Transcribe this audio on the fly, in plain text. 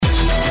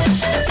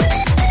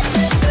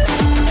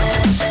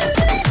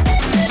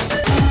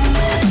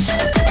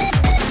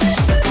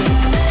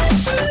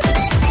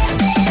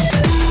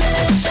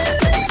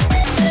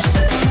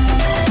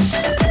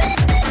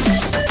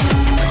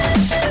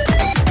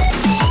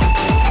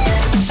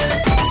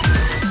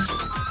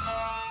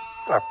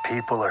Our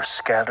people are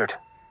scattered,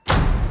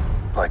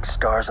 like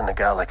stars in the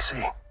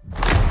galaxy.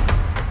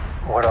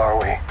 What are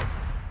we?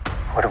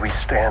 What do we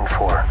stand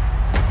for?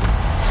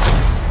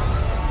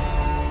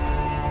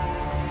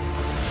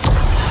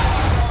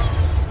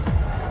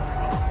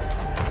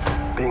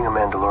 Being a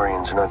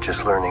Mandalorian's not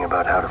just learning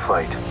about how to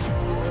fight.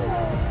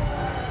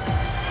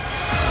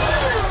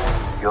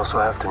 You also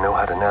have to know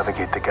how to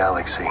navigate the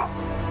galaxy.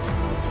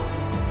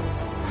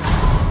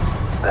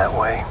 That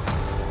way,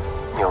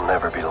 you'll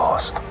never be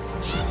lost.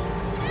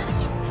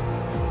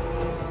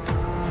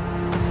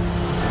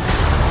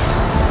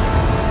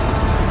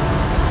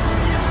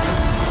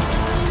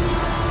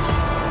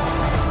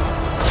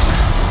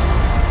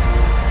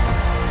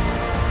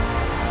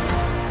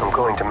 I'm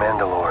going to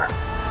Mandalore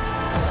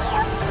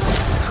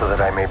so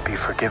that I may be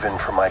forgiven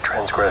for my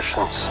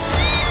transgressions.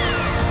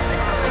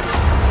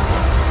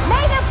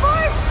 May the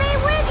Force be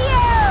with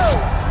you!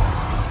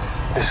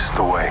 This is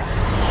the way.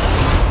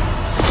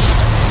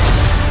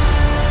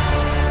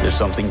 There's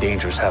something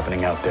dangerous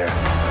happening out there.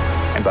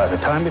 And by the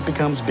time it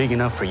becomes big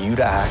enough for you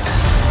to act,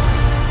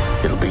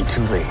 it'll be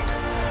too late.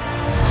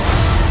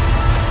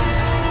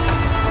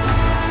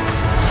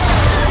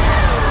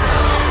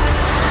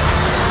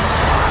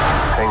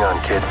 Hang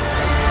on, kid.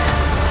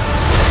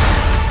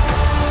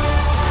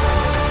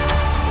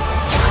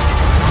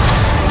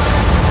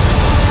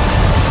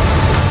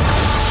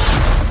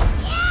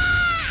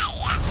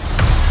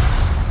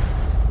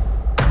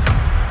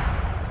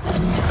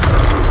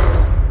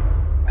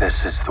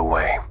 This is the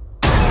way.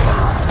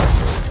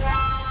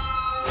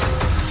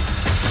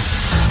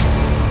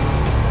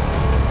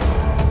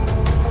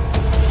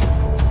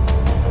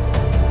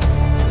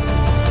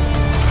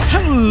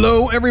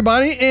 Hello,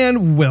 everybody,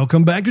 and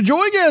welcome back to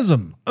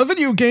Joygasm, a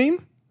video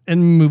game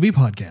and movie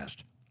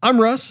podcast. I'm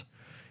Russ,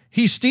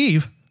 he's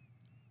Steve,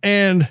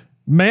 and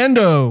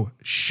Mando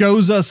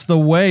shows us the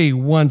way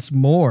once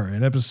more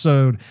in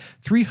episode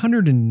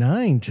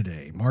 309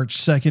 today, March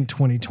 2nd,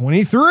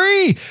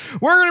 2023.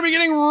 We're going to be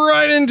getting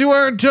right into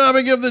our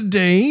topic of the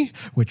day,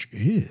 which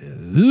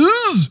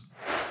is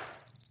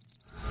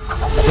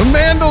The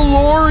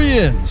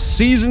Mandalorian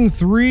Season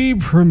 3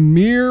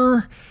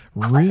 premiere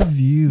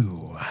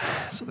review.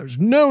 So there's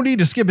no need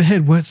to skip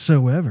ahead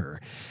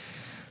whatsoever.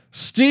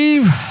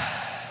 Steve,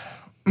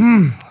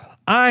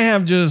 I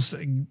have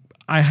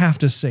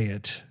to say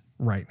it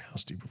right now,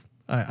 Steve.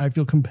 I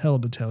feel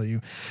compelled to tell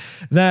you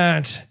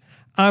that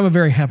I'm a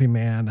very happy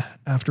man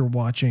after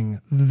watching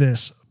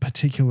this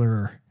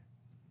particular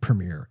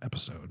premiere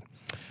episode.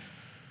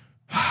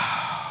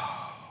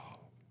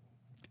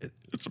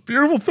 It's a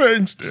beautiful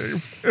thing,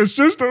 Steve. It's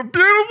just a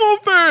beautiful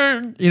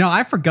thing. You know,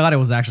 I forgot it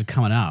was actually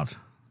coming out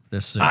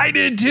this soon. I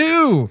did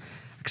too.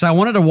 Because I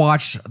wanted to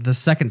watch the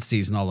second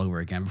season all over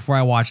again before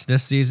I watched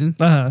this season.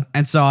 Uh-huh.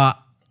 And so,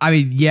 I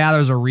mean, yeah,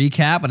 there's a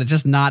recap, but it's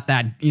just not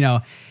that, you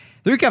know,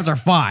 the recaps are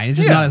fine. It's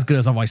just not as good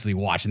as obviously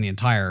watching the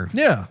entire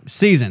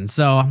season.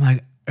 So I'm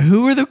like,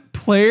 who are the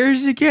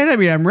players again? I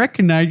mean, I'm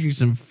recognizing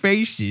some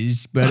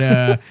faces, but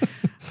I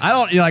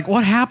don't, you're like,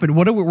 what happened?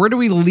 Where do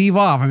we leave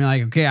off? I mean,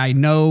 like, okay, I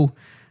know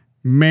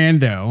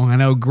Mando. I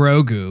know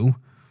Grogu.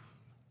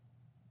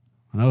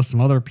 I know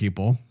some other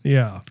people.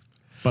 Yeah.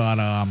 But,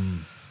 oh,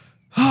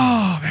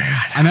 man.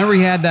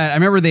 I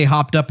remember they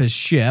hopped up his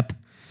ship.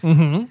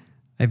 Mm-hmm.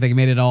 I think they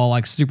made it all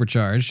like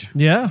supercharged.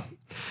 Yeah.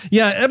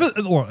 Yeah, I was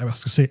going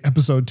to say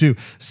episode 2.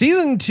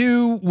 Season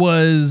 2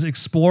 was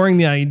exploring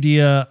the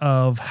idea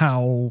of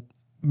how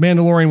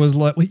Mandalorian was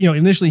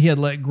initially he had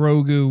let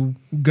Grogu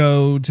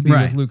go to be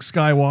with Luke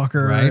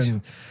Skywalker. Right.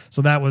 And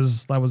so that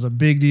was a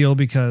big deal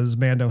because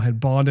Mando had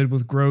bonded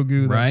with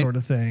Grogu, that sort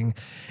of thing.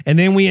 And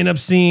then we end up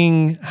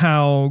seeing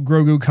how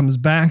Grogu comes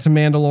back to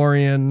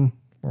Mandalorian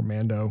or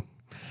Mando.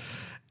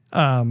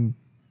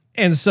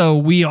 And so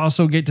we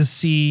also get to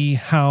see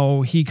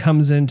how he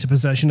comes into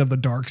possession of the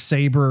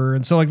Darksaber.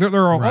 And so like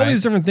there are all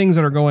these different things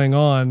that are going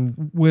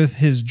on with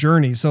his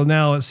journey. So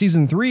now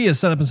season 3 is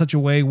set up in such a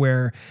way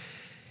where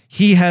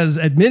he has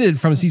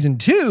admitted from season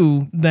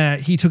 2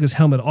 that he took his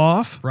helmet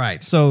off.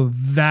 Right. So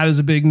that is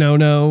a big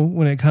no-no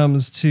when it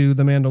comes to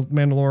the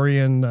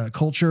Mandalorian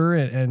culture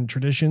and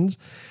traditions.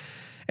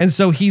 And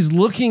so he's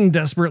looking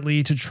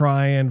desperately to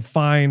try and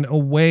find a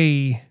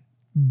way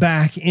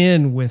back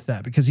in with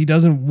that because he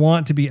doesn't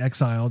want to be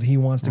exiled. He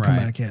wants to come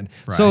back in.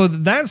 Right. So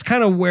that's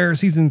kind of where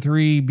season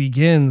 3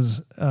 begins,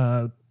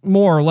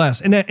 more or less.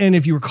 And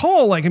if you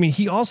recall, like, I mean,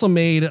 he also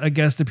made a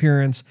guest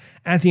appearance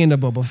at the end of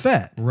Boba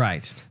Fett.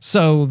 Right.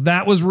 So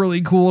that was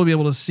really cool to be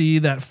able to see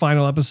that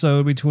final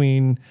episode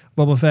between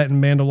Boba Fett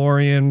and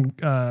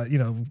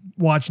Mandalorian,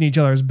 watching each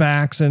other's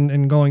backs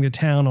and going to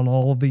town on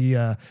all of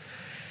the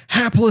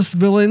hapless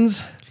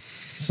villains.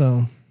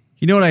 So,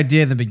 you know what I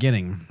did in the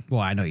beginning? Well,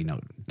 I know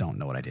don't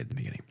know what I did in the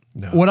beginning.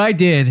 No. What I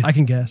did, I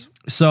can guess.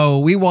 So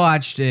we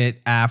watched it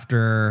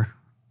after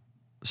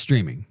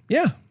streaming.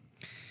 Yeah.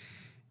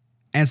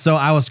 And so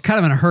I was kind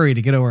of in a hurry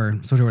to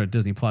switch over to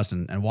Disney Plus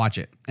and watch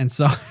it. And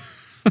so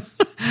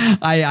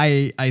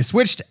I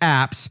switched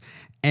apps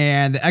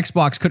and the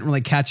Xbox couldn't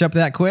really catch up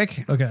that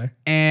quick. Okay.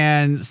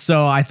 And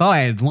so I thought I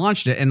had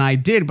launched it, and I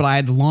did, but I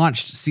had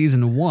launched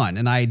season 1,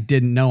 and I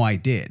didn't know I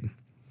did.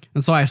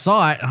 And so I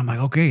saw it, and I'm like,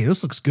 okay,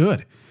 this looks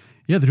good.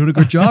 Yeah, they're doing a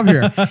good job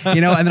here.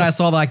 And then I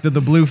saw like the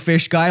blue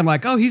fish guy. I'm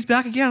like, oh, he's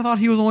back again. I thought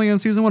he was only in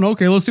season 1.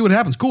 Okay, let's see what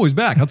happens. Cool, he's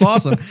back. That's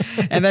awesome.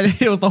 And then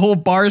it was the whole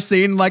bar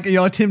scene, like,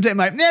 Tim Tam,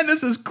 like, man,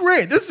 this is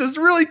great. This is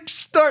really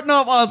starting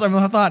off awesome.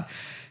 And I thought,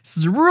 this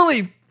is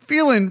really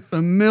feeling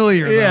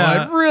familiar.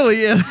 Yeah. Though. It really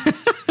is.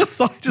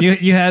 So I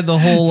just, You had the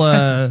whole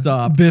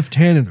stop. Biff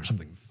Tannen. There's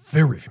something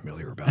very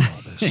familiar about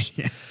all this.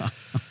 Yeah.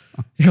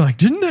 You're like,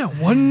 didn't that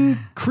one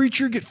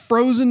creature get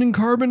frozen in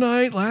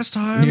carbonite last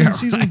time in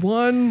season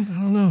 1? I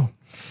don't know.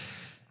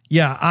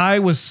 Yeah, I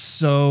was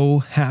so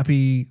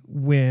happy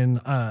when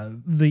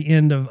the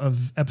end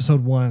of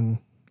episode 1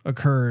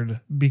 occurred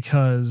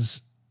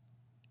because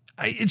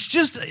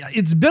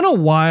it's been a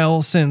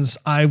while since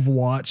I've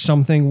watched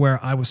something where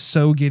I was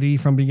so giddy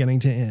from beginning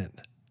to end.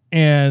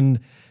 And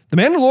The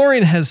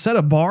Mandalorian has set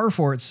a bar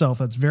for itself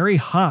that's very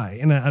high.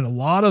 And a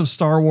lot of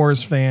Star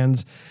Wars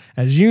fans,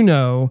 as you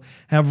know,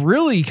 have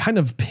really kind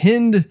of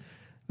pinned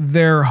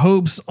their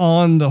hopes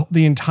on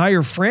the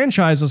entire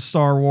franchise of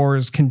Star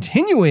Wars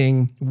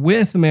continuing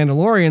with The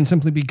Mandalorian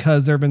simply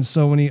because there have been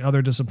so many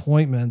other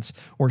disappointments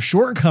or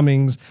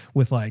shortcomings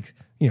with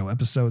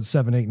episodes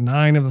 7, 8, and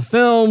 9 of the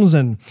films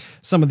and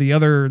some of the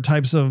other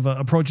types of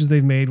approaches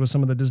they've made with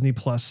some of the Disney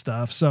Plus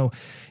stuff. So,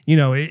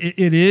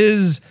 it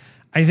is,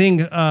 I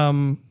think,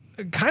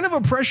 kind of a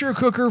pressure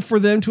cooker for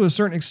them to a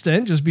certain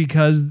extent, just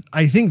because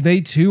I think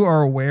they too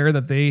are aware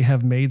that they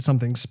have made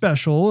something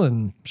special,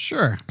 and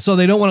sure, so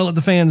they don't want to let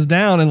the fans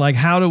down. And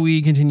how do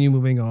we continue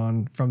moving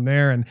on from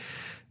there? And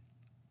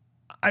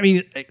I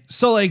mean,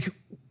 so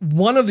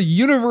one of the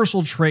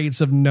universal traits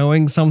of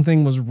knowing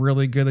something was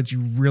really good, that you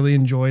really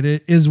enjoyed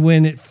it, is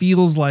when it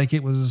feels like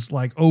it was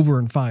over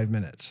in 5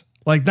 minutes.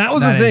 That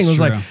was the thing. It was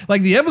true.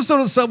 like the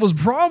episode itself was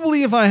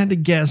probably, if I had to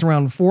guess,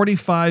 around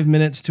 45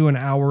 minutes to an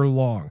hour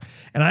long.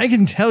 And I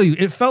can tell you,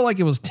 it felt like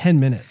it was 10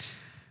 minutes.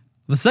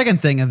 The second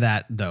thing of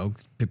that, though,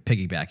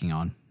 piggybacking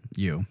on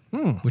you,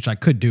 which I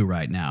could do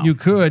right now. You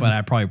could. But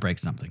I'd probably break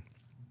something,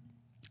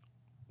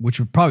 which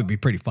would probably be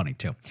pretty funny,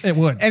 too. It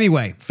would.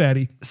 Anyway.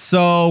 Fatty.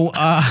 So,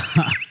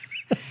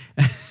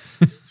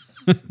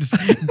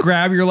 just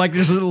grab your,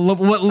 just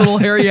what little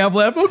hair you have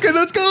left. Okay,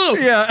 let's go.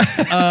 Yeah.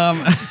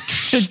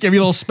 Give you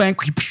a little spank.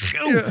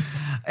 Yeah.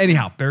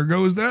 Anyhow, there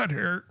goes that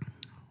hair.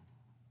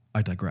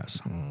 I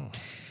digress.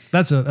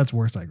 That's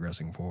worth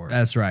digressing for.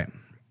 That's right.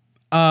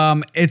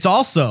 It's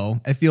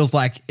also, it feels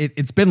like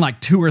it's been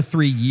 2 or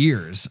 3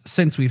 years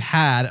since we've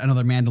had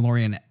another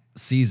Mandalorian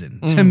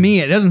season. To me,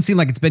 it doesn't seem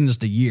like it's been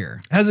just a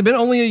year. Has it been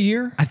only a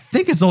year? I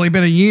think it's only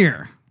been a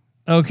year.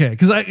 Okay,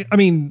 because I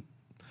mean,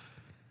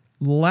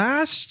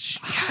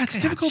 it's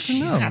difficult to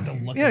know.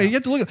 You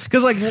have to look.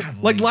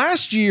 Because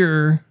last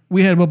year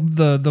we had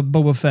the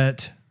Boba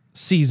Fett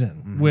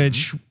season,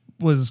 which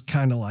was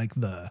kind of like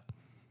the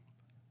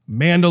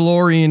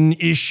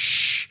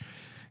Mandalorian-ish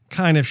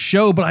kind of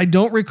show, but I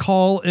don't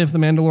recall if The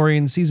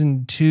Mandalorian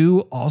season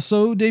 2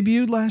 also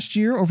debuted last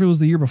year or if it was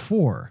the year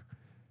before.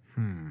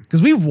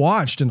 Because we've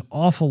watched an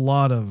awful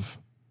lot of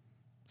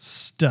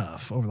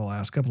stuff over the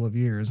last couple of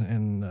years,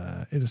 and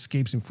it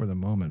escapes me for the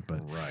moment.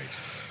 But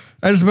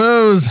I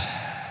suppose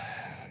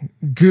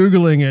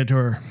Googling it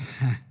or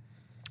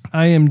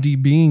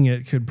IMDb'ing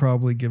it could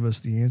probably give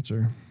us the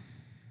answer.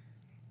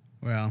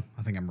 Well,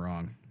 I think I'm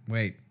wrong.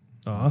 Wait.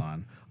 Hold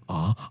on.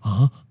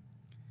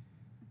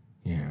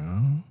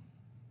 Yeah.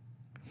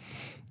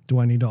 Do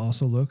I need to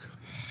also look?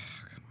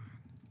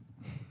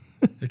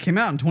 It came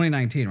out in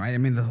 2019, right? I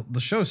mean, the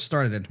show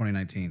started in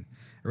 2019.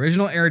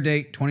 Original air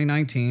date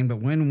 2019, but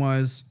when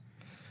was?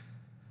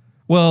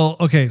 Well,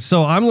 okay,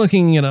 so I'm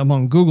looking it up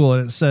on Google,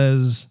 and it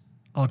says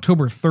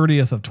October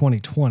 30th of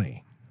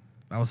 2020.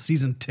 That was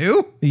season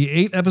 2?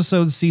 The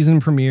 8-episode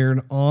season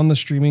premiered on the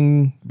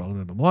streaming blah,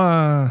 blah, blah,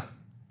 blah.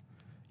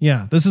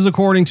 Yeah, this is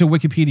according to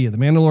Wikipedia. The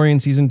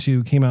Mandalorian season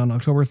 2 came out on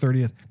October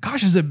 30th.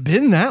 Gosh, has it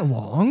been that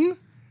long?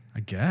 I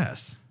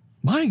guess.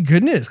 My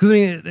goodness.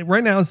 Because,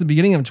 right now it's the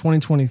beginning of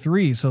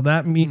 2023. So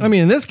that means,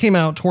 and this came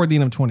out toward the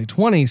end of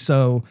 2020.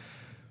 So,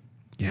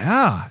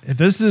 yeah, if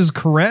this is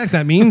correct,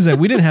 that means that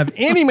we didn't have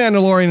any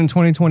Mandalorian in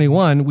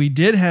 2021. We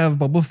did have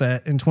Boba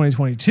Fett in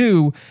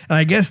 2022. And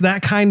I guess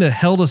that kind of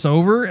held us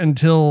over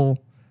until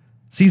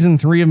season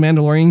 3 of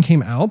Mandalorian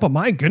came out. But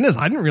my goodness,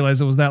 I didn't realize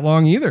it was that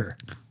long either.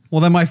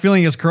 Well, then my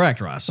feeling is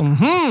correct, Ross. It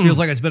feels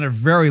like it's been a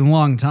very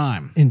long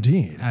time.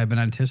 Indeed. I've been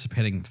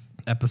anticipating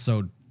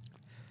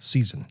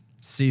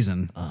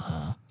season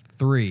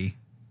 3,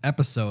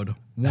 episode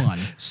 1.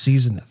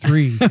 Season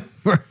 3,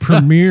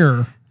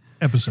 premiere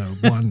episode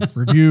 1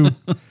 review.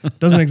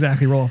 Doesn't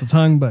exactly roll off the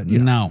tongue, but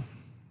no.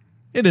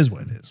 It is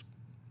what it is.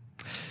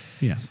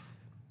 Yes.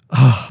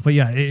 But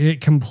yeah,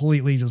 it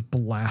completely just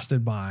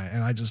blasted by.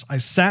 And I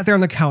sat there on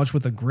the couch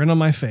with a grin on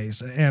my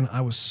face, and I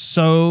was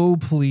so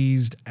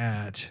pleased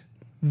at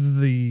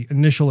the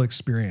initial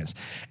experience.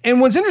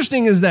 And what's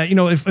interesting is that,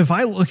 if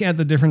I look at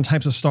the different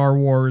types of Star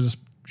Wars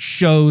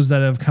shows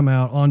that have come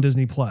out on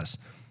Disney Plus.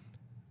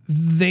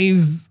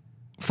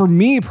 For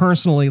me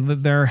personally,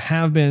 there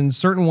have been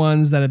certain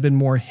ones that have been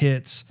more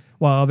hits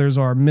while others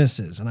are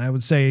misses. And I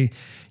would say,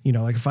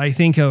 like if I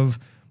think of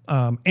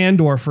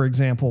Andor, for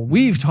example,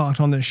 we've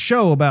talked on this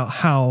show about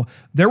how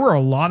there were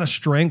a lot of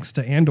strengths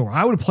to Andor.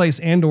 I would place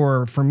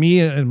Andor for me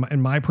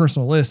in my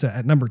personal list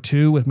at number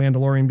 2, with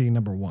Mandalorian being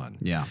number 1.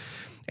 Yeah.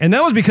 And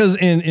that was because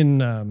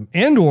in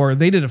Andor,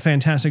 they did a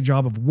fantastic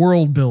job of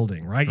world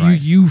building, right?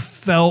 You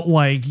felt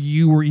like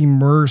you were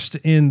immersed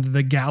in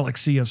the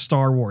galaxy of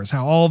Star Wars,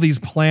 how all these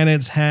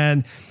planets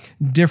had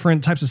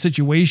different types of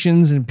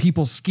situations and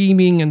people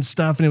scheming and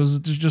stuff. And it was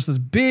just this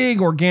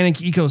big organic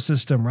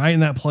ecosystem, right?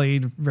 And that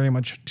played very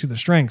much to the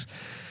strengths.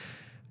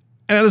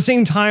 And at the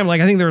same time,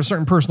 like, I think there are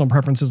certain personal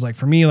preferences. Like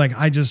for me, like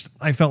I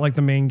felt like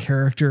the main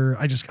character,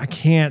 I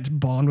can't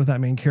bond with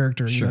that main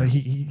character. Sure.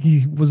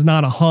 He was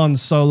not a Han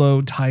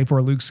Solo type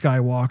or Luke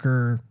Skywalker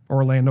or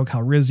Orlando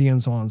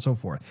Calrissian, so on and so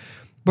forth.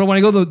 But when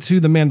I go to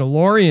the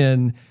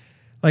Mandalorian,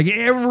 like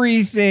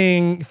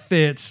everything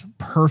fits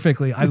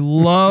perfectly. I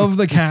love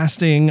the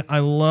casting. I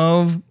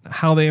love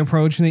how they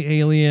approach the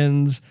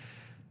aliens.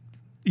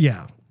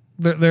 Yeah,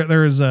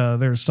 there's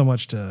so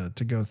much to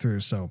go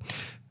through. So,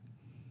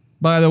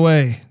 by the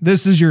way,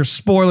 this is your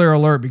spoiler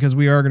alert because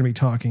we are going to be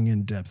talking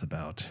in depth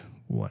about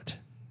what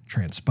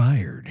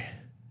transpired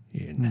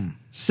in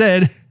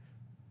said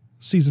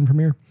season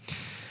premiere.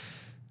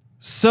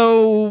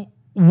 So,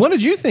 what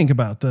did you think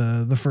about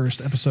the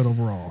first episode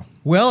overall?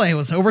 Well, it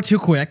was over too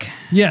quick.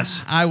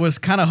 Yes. I was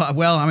kind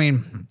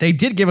of, they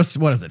did give us,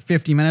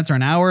 50 minutes or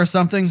an hour or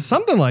something?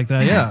 Something like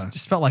that, yeah. It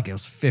just felt like it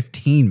was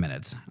 15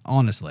 minutes,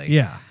 honestly.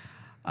 Yeah.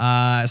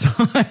 So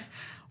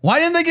why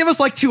didn't they give us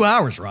like 2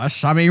 hours,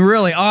 Russ? I mean,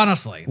 really,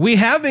 honestly. We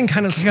have been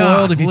kind of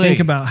spoiled if you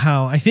think about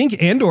how, I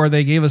think Andor,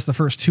 they gave us the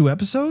first 2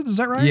 episodes. Is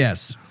that right?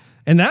 Yes.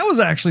 And that was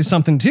actually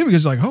something too,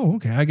 because you're like, oh,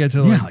 okay, I get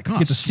to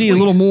get to see a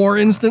little more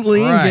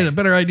instantly and get a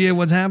better idea of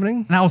what's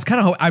happening. And I was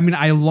kind of,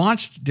 I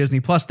launched Disney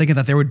Plus thinking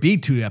that there would be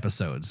 2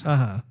 episodes.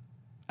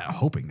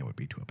 Hoping there would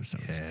be 2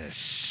 episodes.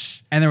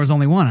 Yes. And there was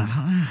only one. All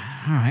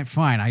right,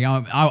 fine.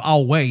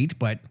 I'll wait,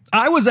 but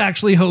I was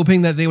actually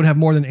hoping that they would have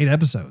more than 8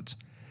 episodes.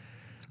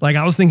 Like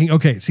I was thinking,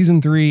 okay,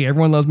 season 3,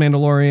 everyone loves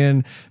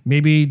Mandalorian.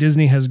 Maybe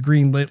Disney has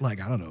greenlit like,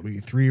 I don't know, maybe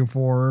 3 or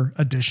 4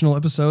 additional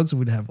episodes. So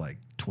we'd have like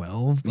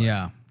 12.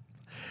 Yeah.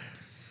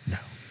 No.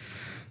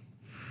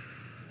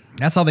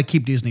 That's how they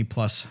keep Disney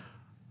Plus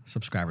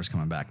subscribers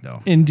coming back, though.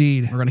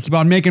 Indeed. We're going to keep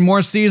on making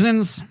more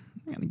seasons.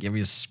 I'm going to give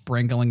you a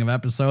sprinkling of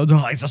episodes.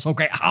 Oh, it's just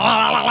okay.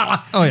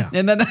 Oh, yeah.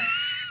 And then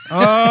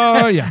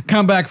oh, yeah.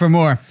 come back for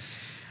more.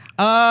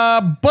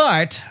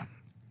 But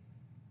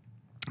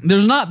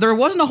there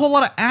wasn't a whole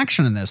lot of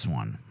action in this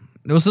one.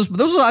 This was,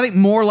 I think,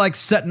 more like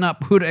setting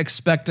up who to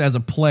expect as a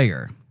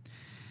player.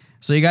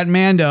 So you got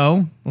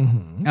Mando,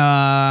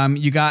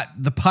 you got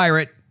the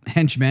pirate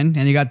henchman,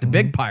 and you got the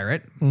big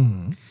pirate,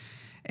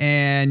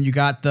 and you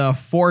got the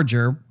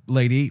forger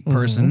lady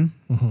person.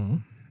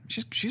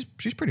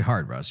 She's pretty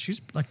hard, Russ.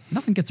 She's like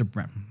nothing gets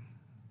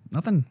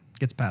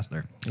past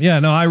her. Yeah,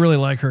 no, I really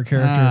like her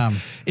character.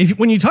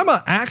 When you talk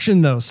about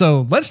action, though,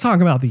 so let's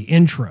talk about the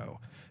intro,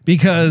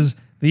 because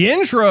the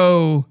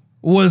intro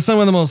was some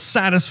of the most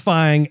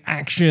satisfying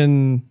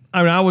action.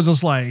 I mean, I was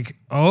just like,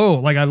 oh,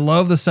 like I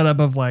love the setup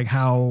of like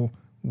how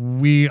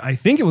I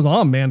think it was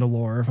on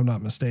Mandalore, if I'm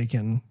not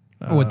mistaken.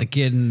 With the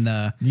kid and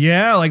the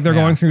like they're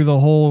going through the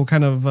whole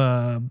kind of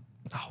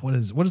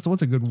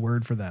what's a good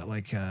word for that?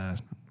 Like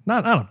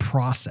not a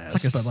process,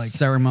 it's like but like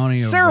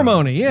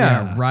ceremony.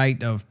 Yeah,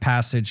 rite of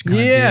passage. Kind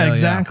of deal,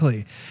 exactly.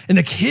 Yeah. And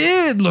the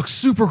kid looks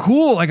super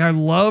cool. Like I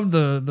loved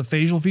the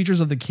facial features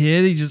of the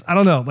kid. He just, I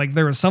don't know, like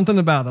there was something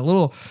about a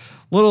little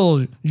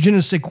je ne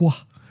sais quoi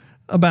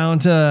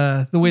about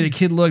the way the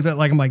kid looked. That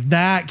like I'm like,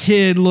 that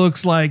kid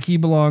looks like he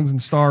belongs in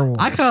Star Wars.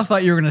 I kind of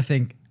thought you were gonna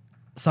think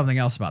something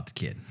else about the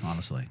kid,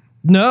 honestly.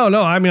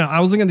 No. I mean, I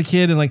was looking at the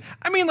kid and like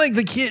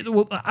the kid,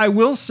 well, I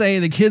will say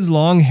the kid's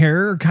long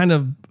hair kind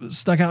of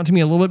stuck out to me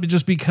a little bit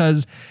just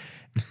because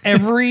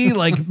every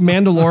like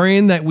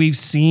Mandalorian that we've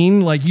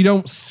seen, like you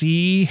don't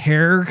see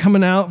hair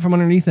coming out from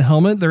underneath the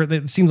helmet.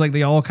 It seems like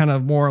they all kind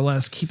of more or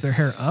less keep their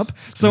hair up.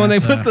 So when they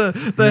put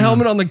the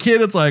helmet on the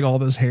kid, it's like all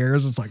this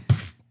hairs. It's like,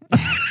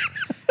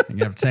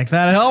 you have to take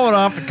that helmet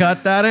off to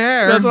cut that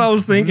hair. That's what I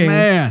was thinking.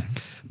 Man.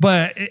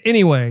 But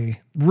anyway,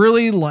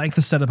 really like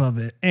the setup of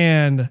it.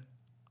 And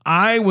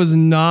I was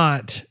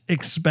not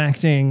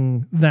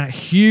expecting that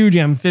huge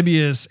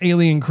amphibious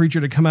alien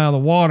creature to come out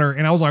of the water.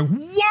 And I was like,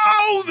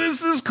 whoa,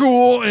 this is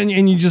cool.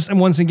 And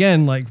once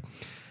again, like,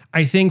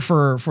 I think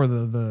for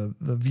the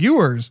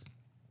viewers,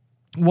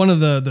 one of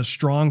the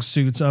strong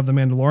suits of the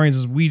Mandalorians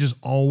is we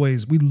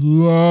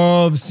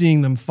love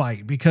seeing them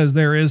fight because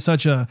there is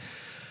such a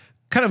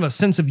kind of a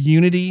sense of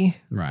unity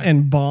Right.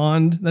 and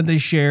bond that they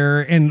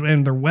share,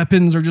 and their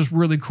weapons are just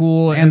really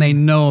cool, And they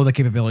know the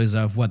capabilities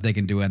of what they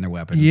can do and their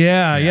weapons.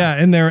 yeah,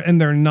 and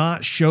they're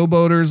not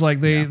showboaters. Like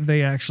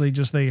they actually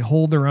just they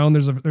hold their own.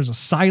 There's a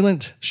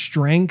silent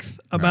strength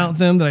about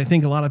them that I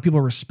think a lot of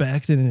people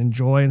respect and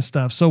enjoy and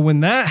stuff. So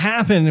when that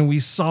happened and we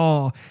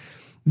saw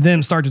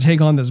them start to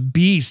take on this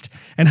beast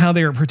and how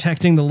they were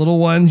protecting the little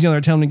ones, they're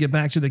telling them to get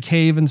back to the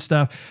cave and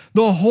stuff.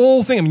 The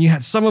whole thing. I mean, you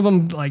had some of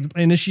them like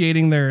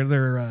initiating their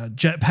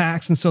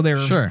jetpacks, and so they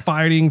were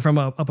fighting from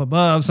up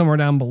above, somewhere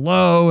down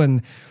below,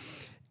 and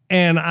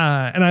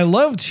I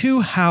love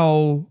too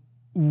how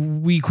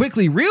we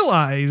quickly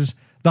realize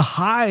the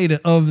hide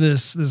of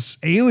this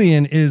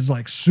alien is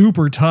like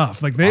super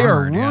tough. Like they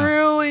are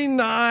really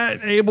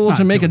not able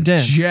to make a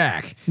dent.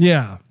 Jack.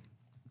 Yeah.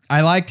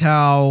 I liked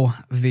how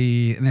and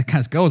it kind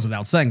of goes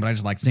without saying, but I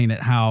just like seeing it,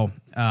 how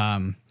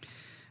I'm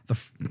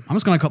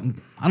just going to call,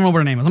 I don't know what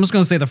her name is. I'm just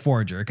going to say the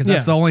Forager, because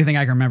that's the only thing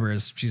I can remember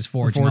is she's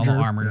forging all the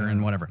armor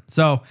and whatever.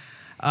 So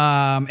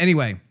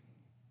anyway,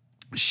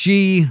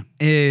 she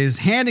is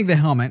handing the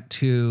helmet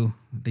to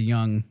the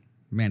young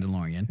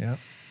Mandalorian. Yeah.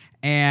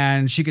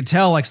 And she could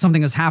tell like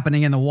something is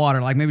happening in the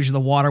water. Like maybe the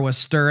water was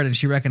stirred and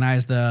she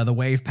recognized the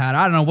wave pad.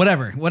 I don't know,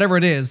 whatever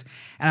it is.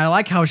 And I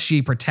like how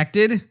she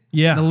protected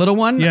the little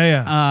one.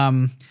 Yeah.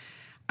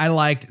 I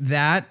liked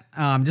that.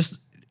 Just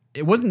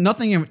it wasn't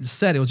nothing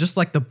said. It was just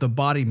like the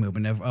body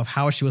movement of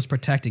how she was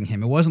protecting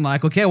him. It wasn't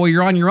like, okay, well,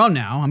 you're on your own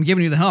now. I'm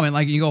giving you the helmet.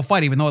 Like you go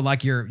fight, even though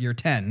like you're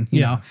 10,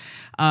 you know?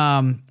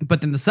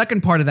 But then the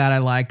second part of that I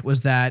liked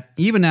was that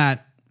even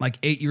at like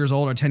 8 years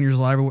old or 10 years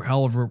old,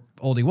 however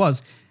old he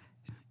was,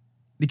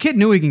 the kid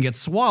knew he can get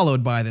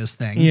swallowed by this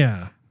thing.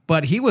 Yeah.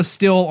 But he was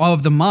still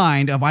of the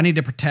mind of, I need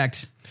to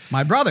protect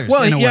my brothers.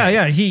 Well, in a way.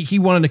 yeah. He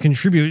wanted to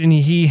contribute, and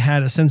he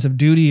had a sense of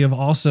duty of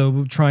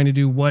also trying to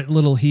do what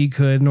little he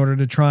could in order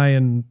to try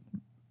and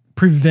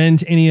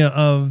prevent any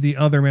of the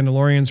other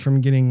Mandalorians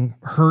from getting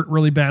hurt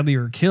really badly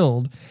or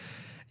killed.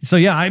 So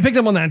yeah, I picked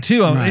up on that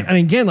too. Right. And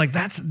again, like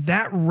that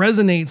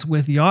resonates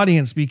with the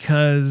audience,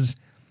 because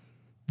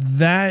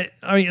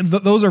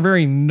those are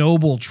very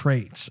noble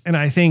traits. And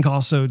I think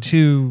also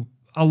too,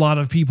 a lot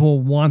of people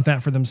want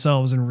that for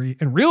themselves in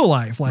real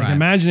life. Like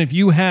imagine if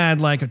you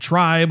had like a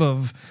tribe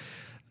of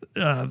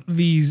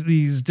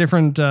these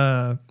different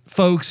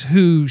folks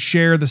who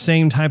share the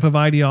same type of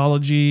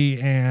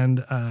ideology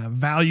and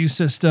value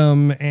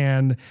system,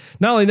 and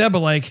not only that,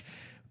 but like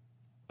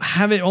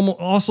have it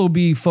also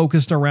be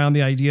focused around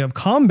the idea of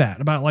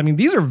combat.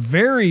 These are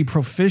very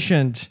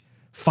proficient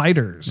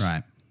fighters,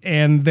 right?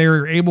 And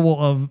they're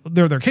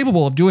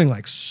capable of doing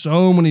like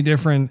so many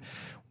different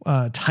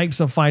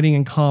types of fighting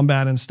and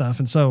combat and stuff.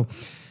 And so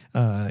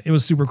it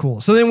was super cool.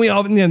 So then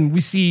we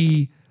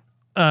see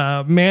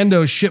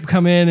Mando's ship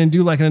come in and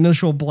do like an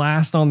initial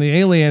blast on the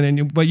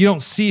alien, but you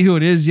don't see who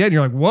it is yet. And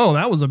you're like, whoa,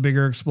 that was a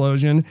bigger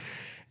explosion.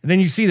 And then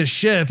you see the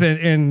ship,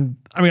 and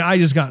I mean, I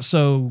just got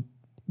so,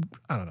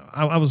 I don't know.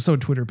 I was so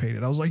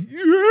Twitter-pated. I was like,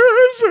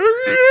 yes,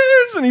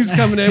 and he's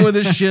coming in with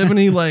his ship, and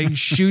he like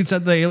shoots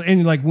at the alien.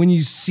 And like when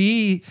you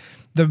see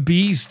the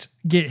beast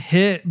get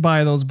hit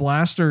by those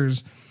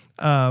blasters,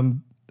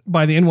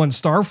 by the N1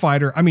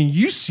 Starfighter, I mean,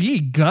 you see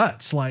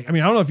guts. Like, I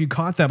mean, I don't know if you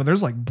caught that, but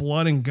there's like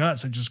blood and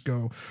guts that just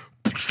go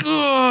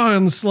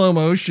in slow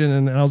motion.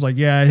 And I was like,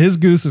 yeah, his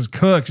goose is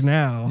cooked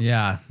now.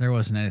 Yeah, there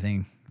wasn't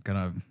anything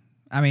gonna.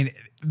 I mean,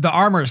 the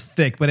armor is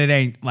thick, but it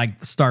ain't like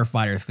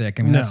Starfighter thick.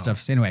 I mean, that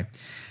stuff's anyway.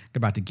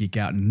 About to geek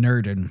out and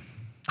nerd and.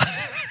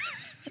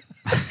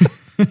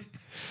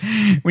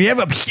 When you have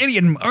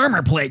obsidian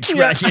armor plates,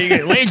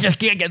 lasers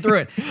can't get through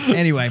it.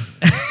 Anyway,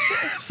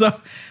 so.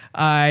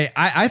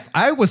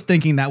 I was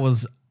thinking that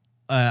was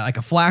like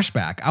a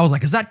flashback. I was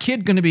like, is that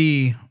kid going to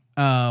be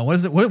what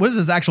is it? What is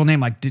his actual name?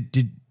 Like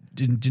Din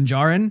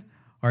Djarin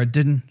or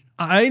didn't?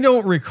 I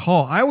don't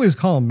recall. I always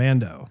call him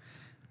Mando.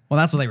 Well,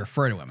 that's what they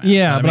refer to him as.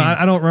 Yeah, but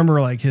I don't remember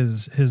like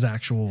his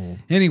actual.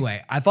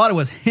 Anyway, I thought it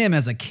was him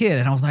as a kid,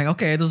 and I was like,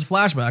 okay, this is a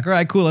flashback. All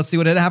right, cool. Let's see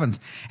what happens.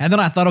 And then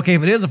I thought, okay,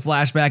 if it is a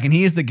flashback and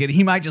he is the kid,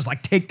 he might just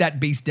like take that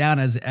beast down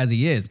as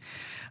he is.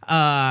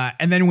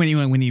 And then when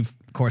he of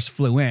course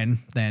flew in,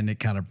 then it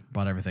kind of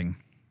brought everything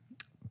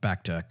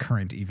back to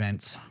current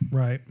events.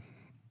 Right.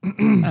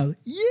 I was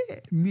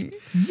like,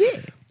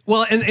 yeah.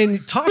 Well,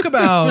 and talk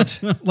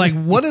about like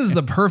what is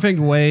the perfect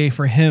way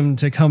for him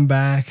to come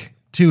back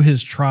to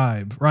his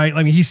tribe, right?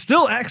 I mean, he's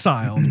still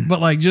exiled, but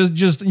like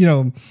just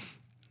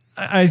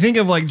I think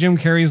of like Jim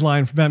Carrey's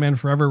line from Batman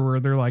Forever where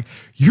they're like,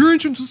 your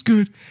entrance was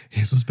good,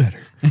 his was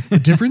better. The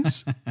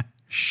difference?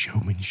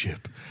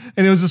 Showmanship.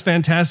 And it was just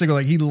fantastic.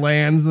 Like he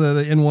lands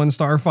the N1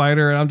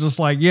 Starfighter, and I'm just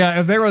like, yeah,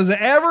 if there was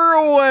ever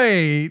a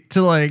way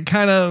to like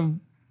kind of,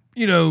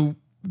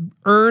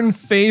 earn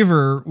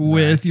favor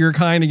with your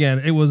kind again,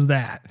 it was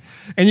that.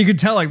 And you could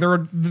tell like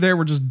they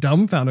were just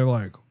dumbfounded,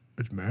 like,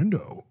 it's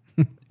Mando.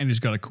 And he's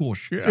got a cool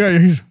ship. Yeah,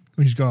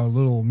 he's got a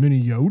little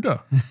mini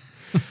Yoda.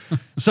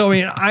 So I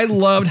mean, I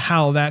loved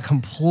how that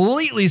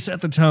completely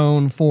set the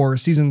tone for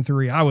season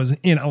 3. I was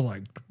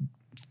like,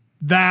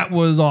 that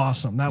was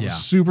awesome. That was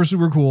super,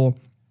 super cool.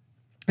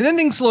 And then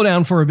things slow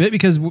down for a bit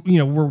because,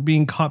 we're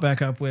being caught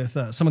back up with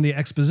some of the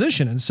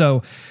exposition. And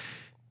so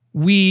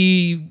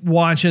we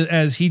watch it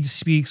as he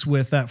speaks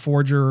with that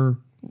forger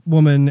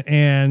woman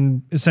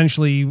and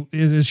essentially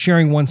is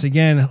sharing once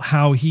again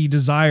how he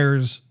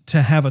desires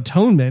to have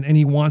atonement and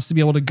he wants to be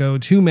able to go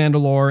to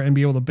Mandalore and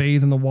be able to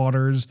bathe in the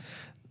waters,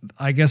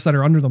 I guess, that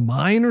are under the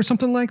mine or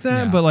something like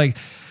that. Yeah. But like,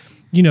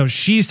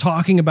 she's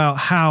talking about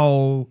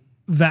how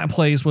that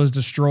place was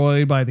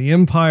destroyed by the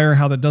Empire,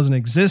 how that doesn't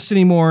exist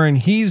anymore. And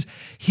he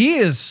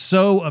is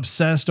so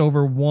obsessed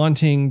over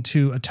wanting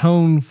to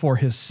atone for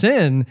his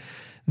sin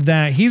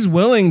that he's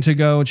willing to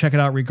go check it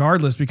out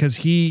regardless, because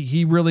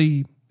he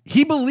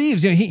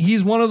believes,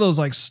 he's one of those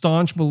like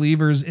staunch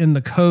believers in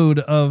the code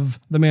of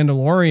the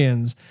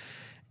Mandalorians.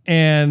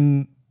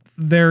 And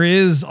there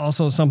is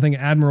also something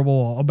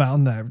admirable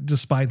about that,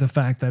 despite the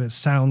fact that it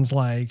sounds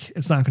like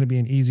it's not going to be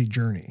an easy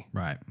journey.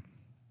 Right.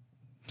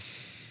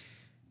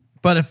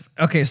 But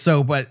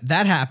but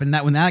that happened,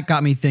 when that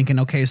got me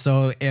thinking, okay,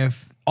 so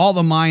if all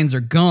the mines are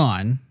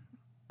gone,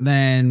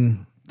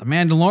 then the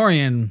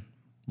Mandalorian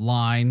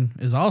line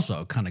is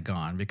also kind of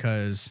gone,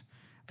 because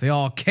if they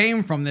all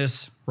came from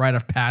this rite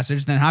of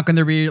passage, then how can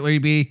there really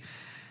be,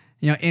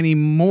 any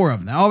more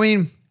of them? I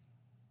mean,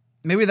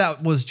 maybe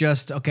that was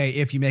just, okay,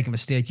 if you make a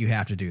mistake, you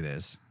have to do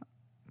this.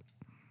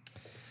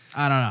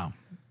 I don't know.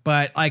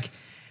 But like,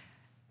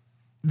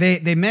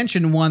 They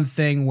mentioned one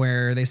thing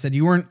where they said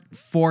you weren't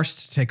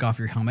forced to take off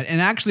your helmet.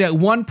 And actually at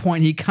one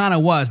point he kind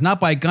of was, not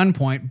by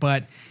gunpoint,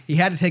 but he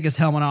had to take his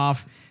helmet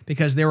off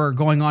because they were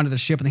going onto the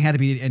ship and they had to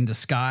be in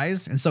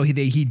disguise. And so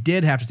he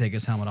did have to take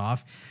his helmet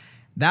off.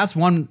 That's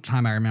one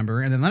time I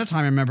remember. And then another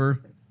time I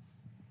remember,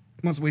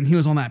 once when he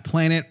was on that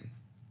planet,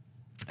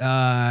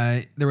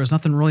 there was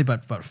nothing really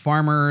but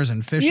farmers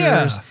and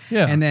fishers.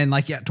 Yeah. And then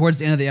towards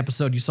the end of the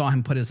episode, you saw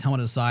him put his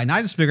helmet aside. And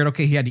I just figured,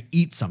 okay, he had to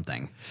eat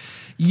something.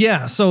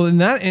 Yeah, so in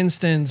that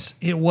instance,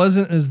 it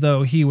wasn't as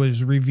though he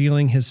was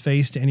revealing his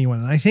face to anyone.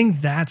 And I think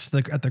that's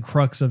at the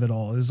crux of it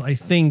all, is I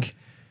think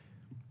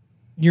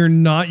you're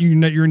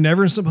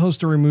never supposed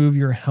to remove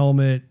your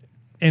helmet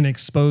and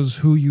expose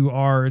who you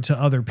are to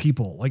other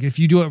people. Like if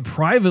you do it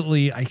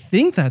privately, I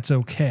think that's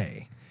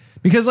okay.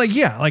 Because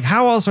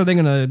how else are they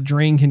going to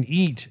drink and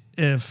eat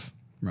if,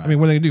 right. I mean,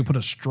 what are they going to do? Put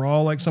a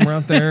straw somewhere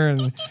out there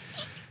and...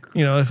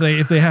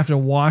 if they have to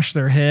wash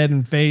their head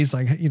and face,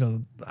 I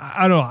don't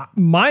know.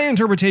 My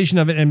interpretation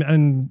of it,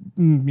 and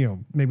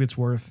maybe it's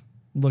worth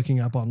looking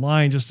up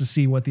online just to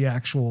see what the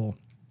actual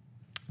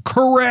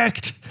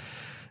correct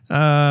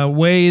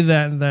way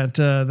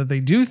that they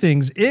do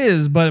things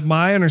is. But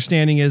my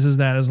understanding is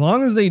that as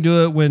long as they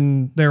do it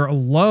when they're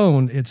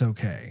alone, it's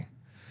okay.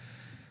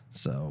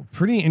 So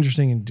pretty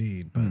interesting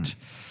indeed. But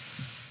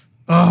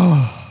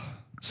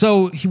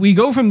so we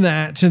go from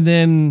that to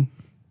then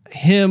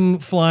him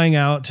flying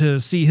out to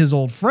see his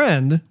old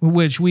friend,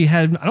 which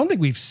I don't think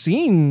we've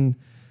seen.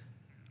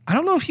 I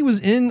don't know if he was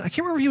I can't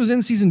remember if he was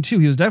in season 2.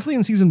 He was definitely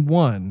in season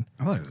 1.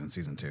 I thought he was in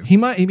season 2. He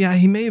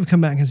may have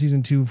come back in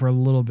season 2 for a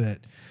little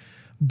bit.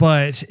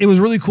 But it was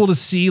really cool to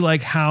see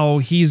how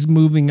he's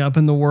moving up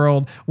in the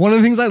world. One of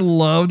the things I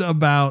loved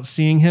about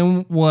seeing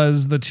him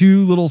was the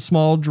 2 little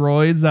small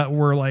droids that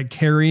were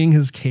carrying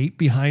his cape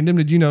behind him.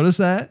 Did you notice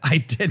that? I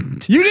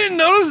didn't. You didn't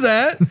notice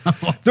that?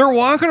 No. They're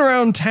walking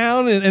around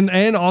town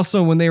and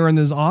also when they were in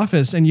his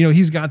office and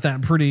he's got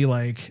that pretty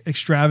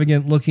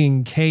extravagant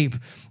looking cape.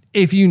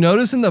 If you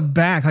notice in the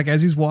back,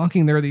 as he's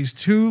walking, there are these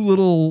 2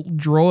 little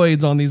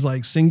droids on these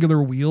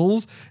singular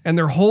wheels, and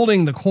they're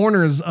holding the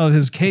corners of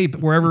his cape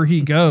wherever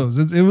he goes.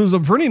 It was a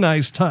pretty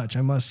nice touch,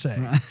 I must say.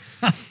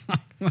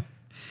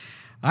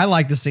 I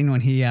like the scene when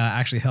he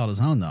actually held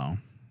his own, though,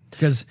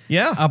 because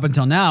up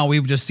until now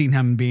we've just seen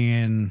him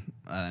being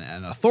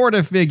an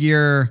authoritative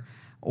figure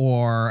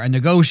or a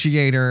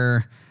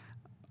negotiator,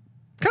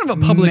 kind of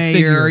a public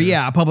figure.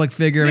 Yeah, a public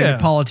figure, maybe a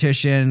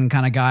politician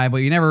kind of guy, but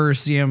you never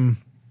see him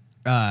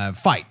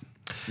fight,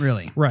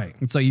 really. Right.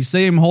 And so you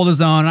see him hold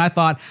his own, and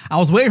I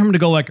was waiting for him to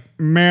go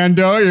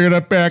Mando, you're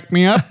going to back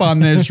me up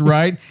on this,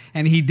 right?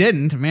 And he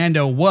didn't.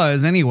 Mando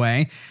was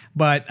anyway,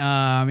 but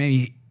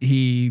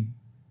he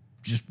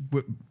just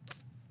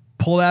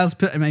pulled out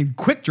his,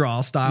 quick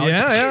draw style.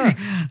 Yeah.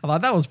 I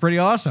thought that was pretty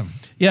awesome.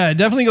 Yeah, it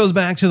definitely goes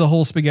back to the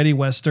whole spaghetti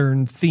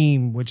Western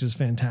theme, which is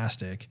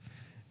fantastic.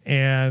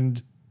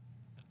 And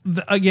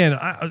again,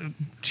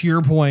 to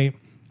your point,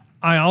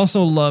 I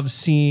also love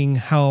seeing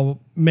how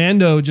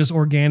Mando just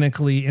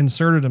organically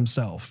inserted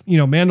himself.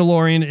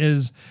 Mandalorian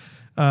is,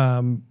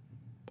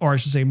 or I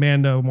should say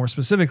Mando more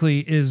specifically,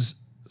 is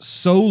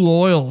so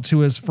loyal to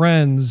his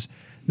friends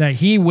that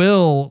he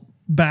will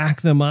back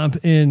them up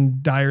in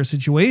dire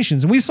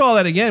situations. And we saw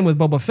that again with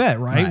Boba Fett,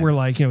 right? Where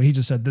he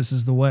just said, this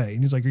is the way. And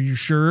he's like, are you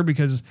sure?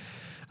 Because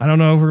I don't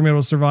know if we're going to be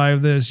able to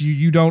survive this.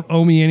 You don't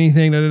owe me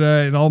anything.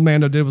 And all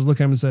Mando did was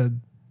look at him and said,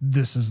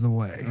 this is the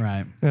way.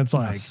 Right. And it's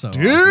dude, awesome.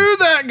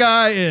 That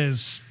guy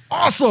is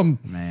awesome.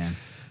 Man.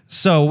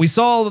 So we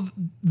saw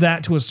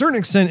that to a certain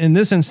extent in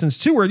this instance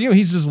too, where,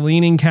 he's just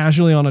leaning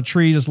casually on a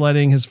tree, just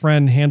letting his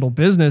friend handle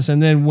business.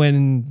 And then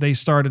when they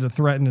started to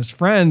threaten his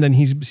friend, then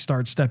he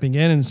starts stepping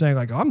in and saying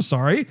like, oh, I'm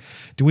sorry.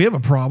 Do we have a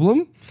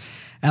problem?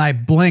 And I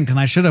blinked and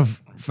I should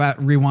have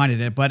rewinded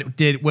it, but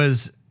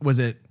was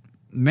it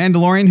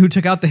Mandalorian who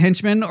took out the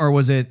henchman, or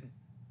was it,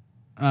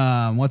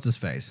 what's his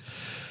face?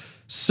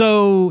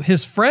 So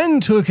his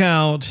friend took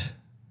out,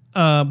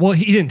 well,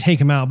 he didn't take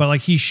him out, but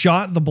like he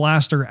shot the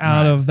blaster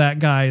out of that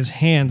guy's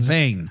hands.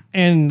 Vane.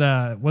 And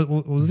what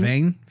was it?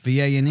 Vane?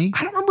 V-A-N-E?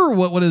 I don't remember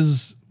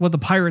what the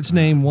pirate's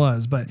name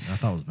was, but I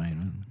thought it was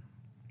Vane.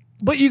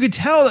 But you could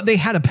tell that they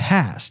had a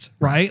past,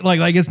 right?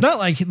 Like it's not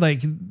like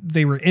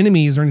they were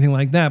enemies or anything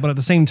like that, but at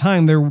the same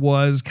time there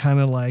was kind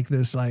of like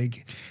this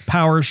like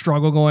power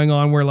struggle going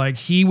on where like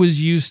he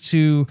was used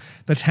to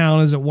the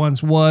town as it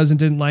once was and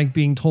didn't like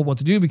being told what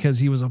to do because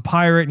he was a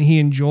pirate and he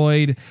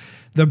enjoyed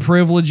the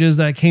privileges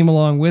that came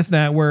along with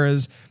that,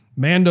 whereas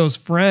Mando's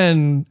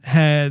friend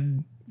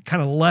had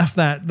kind of left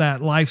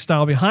that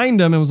lifestyle behind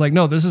him and was like,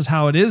 no, this is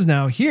how it is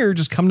now. Here,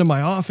 just come to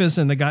my office.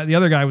 And the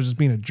other guy was just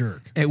being a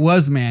jerk. It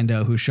was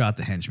Mando who shot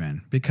the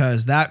henchman,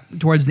 because that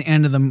towards the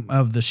end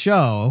of the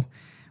show,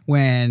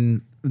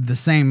 when the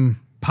same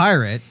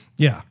pirate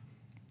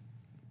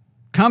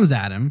comes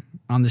at him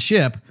on the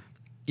ship,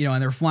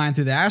 and they're flying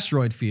through the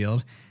asteroid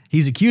field.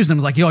 He's accusing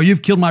him, like, yo,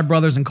 you've killed my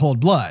brothers in cold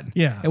blood.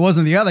 Yeah. It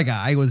wasn't the other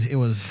guy. It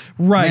was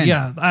right.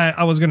 Mando. Yeah.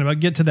 I was going to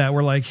get to that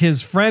where like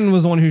his friend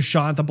was the one who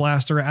shot the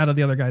blaster out of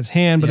the other guy's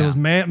hand, but it was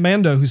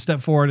Mando who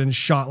stepped forward and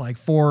shot like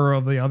 4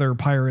 of the other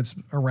pirates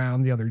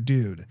around the other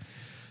dude.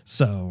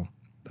 So,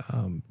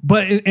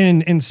 but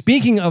in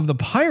speaking of the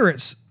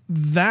pirates,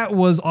 that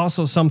was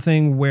also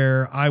something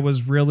where I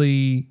was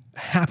really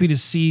happy to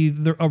see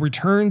a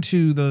return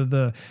to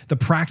the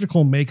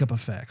practical makeup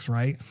effects,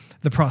 right?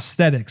 The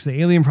prosthetics, the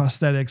alien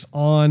prosthetics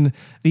on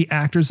the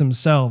actors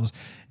themselves.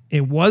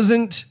 It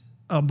wasn't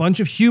a bunch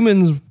of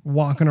humans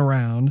walking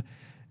around,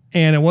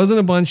 and it wasn't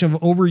a bunch of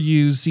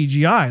overused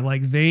CGI.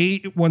 Like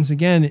they, once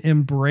again,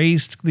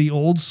 embraced the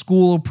old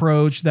school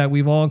approach that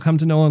we've all come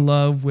to know and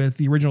love with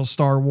the original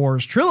Star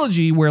Wars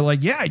trilogy, where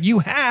like, yeah, you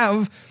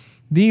have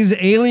these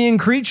alien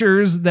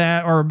creatures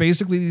that are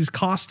basically these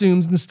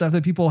costumes and stuff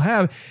that people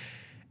have.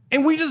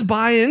 And we just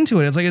buy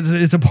into it. It's like,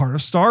 it's a part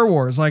of Star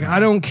Wars. Like,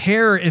 I don't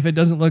care if it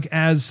doesn't look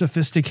as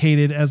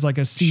sophisticated as like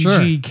a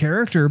CG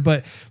character,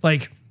 but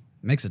like,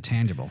 makes it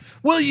tangible.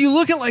 Well, you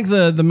look at like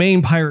the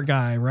main pirate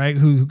guy, right?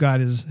 Who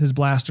got his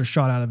blaster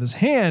shot out of his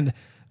hand.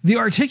 The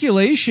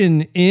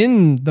articulation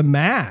in the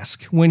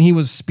mask when he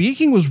was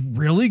speaking was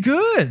really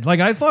good. Like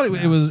I thought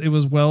it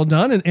was well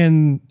done.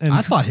 And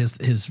I thought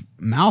his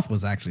mouth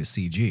was actually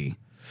CG.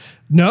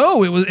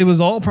 No, it was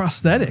all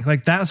prosthetic.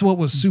 Like that's what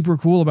was super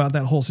cool about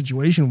that whole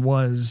situation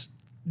was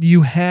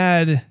you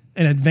had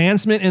an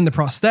advancement in the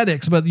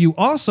prosthetics, but you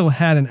also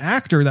had an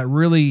actor that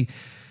really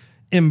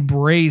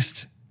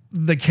embraced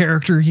the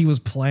character he was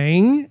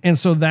playing. And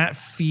so that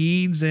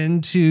feeds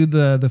into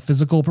the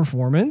physical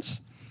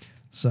performance.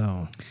 So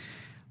I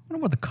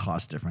wonder what the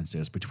cost difference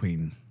is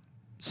between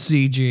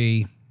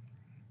CG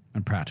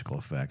and practical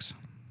effects.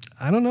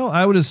 I don't know.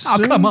 I would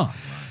assume. Oh, come on.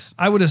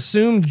 I would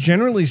assume,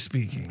 generally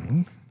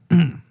speaking,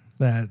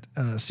 that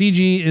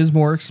CG is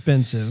more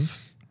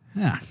expensive.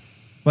 Yeah.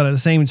 But at the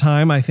same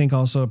time, I think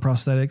also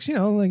prosthetics,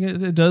 like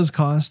it does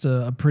cost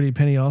a pretty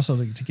penny also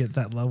to get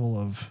that level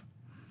of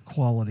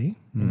quality.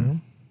 You know?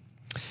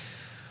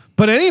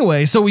 But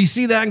anyway, so we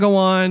see that go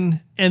on,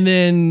 and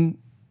then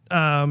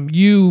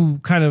you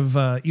kind of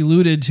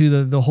alluded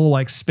to the whole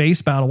like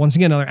space battle. Once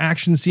again, another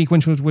action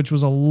sequence, which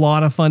was a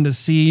lot of fun to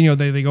see.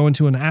 They go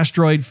into an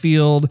asteroid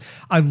field.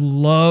 I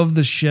love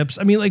the ships.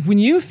 I mean, like when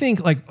you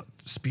think like,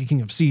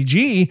 speaking of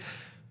CG,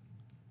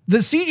 the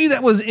CG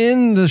that was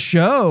in the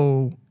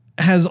show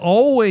has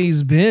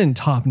always been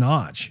top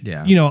notch.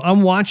 Yeah.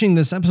 I'm watching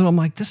this episode. I'm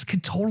like, this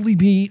could totally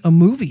be a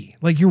movie.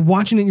 Like you're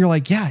watching it and you're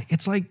like, yeah,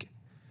 it's like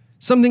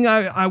something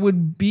I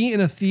would be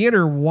in a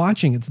theater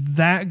watching. It's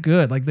that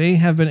good. Like they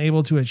have been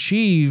able to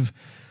achieve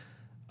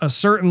a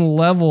certain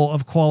level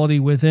of quality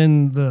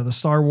within the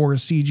Star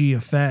Wars CG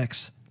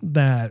effects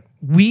that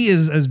we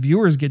as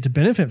viewers get to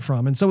benefit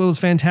from. And so it was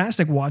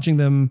fantastic watching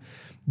them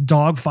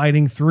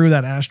dogfighting through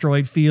that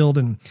asteroid field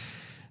and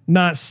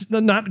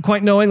not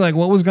quite knowing like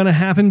what was going to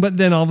happen. But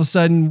then all of a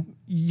sudden,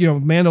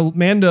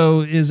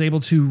 Mando is able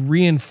to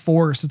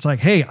reinforce. It's like,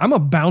 hey, I'm a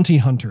bounty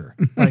hunter.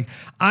 Like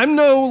I'm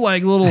no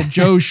like little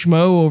Joe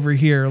Schmo over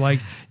here. Like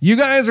you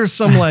guys are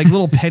some like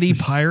little petty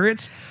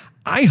pirates.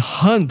 I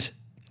hunt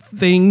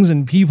things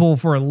and people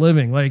for a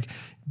living. Like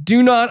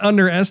do not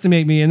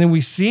underestimate me. And then we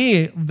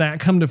see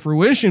that come to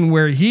fruition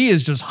where he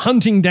is just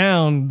hunting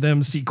down them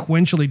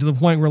sequentially to the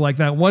point where like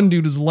that one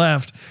dude is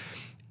left.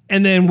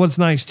 And then what's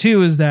nice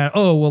too is that,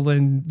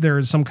 then there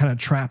is some kind of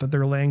trap that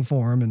they're laying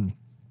for him. And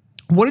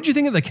what did you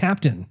think of the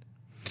captain?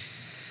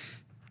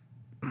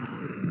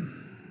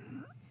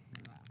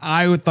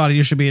 I thought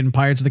he should be in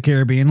Pirates of the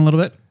Caribbean a little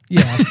bit.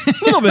 Yeah,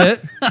 a little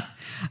bit.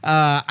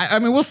 I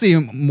mean, we'll see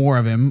more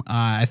of him.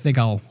 I think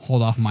I'll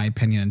hold off my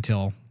opinion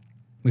until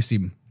we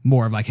see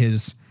more of like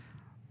his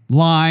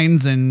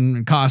lines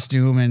and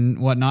costume and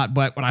whatnot.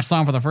 But when I saw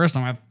him for the first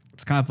time, I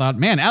just kind of thought,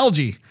 man,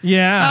 Algae.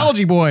 Yeah.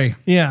 Algae boy.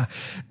 Yeah.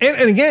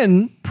 And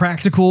again,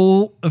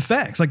 practical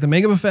effects, like the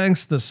makeup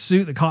effects, the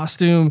suit, the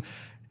costume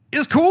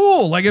is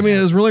cool. Like, I mean,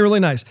 it was really, really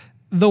nice.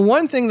 The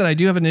one thing that I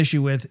do have an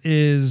issue with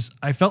is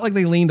I felt like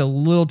they leaned a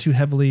little too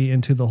heavily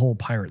into the whole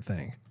pirate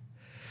thing.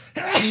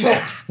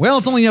 Well,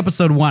 it's only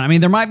episode 1. I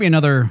mean, there might be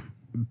another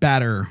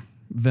badder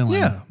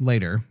villain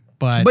later.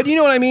 But you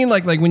know what I mean?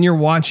 Like when you're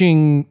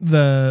watching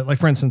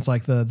for instance,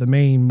 like the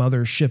main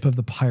mothership of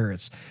the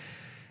pirates,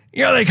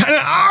 you know, they kind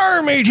of,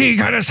 "Arr, matey,"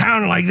 kind of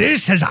sound like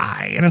this, says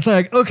I. And it's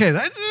like, okay,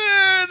 that's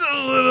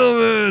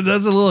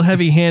a little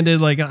heavy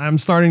handed. Like I'm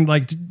starting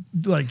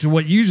to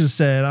what you just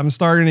said, I'm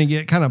starting to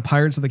get kind of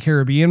Pirates of the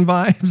Caribbean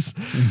vibes.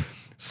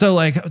 So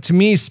like to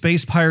me,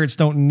 space pirates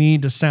don't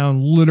need to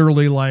sound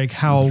literally like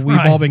how we've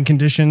all been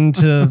conditioned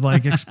to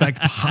like expect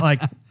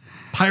like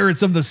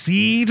Pirates of the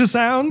Sea to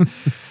sound.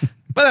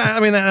 But I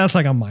mean, that's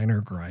like a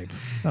minor gripe.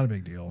 Not a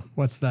big deal.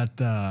 What's that?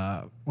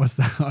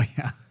 Oh,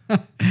 yeah.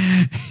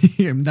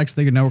 Next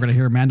thing you know, we're going to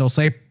hear Mando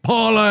say,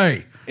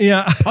 "Parlay."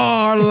 Yeah.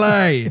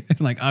 Parlay.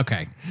 Like,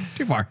 okay.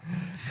 Too far.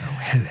 Oh,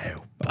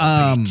 hello.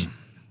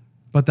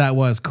 But that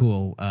was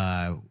cool.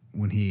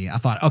 When I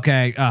thought,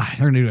 okay, they're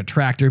going to do a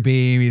tractor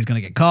beam. He's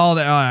going to get called.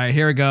 All right,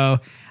 here we go.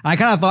 I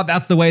kind of thought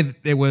that's the way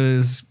it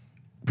was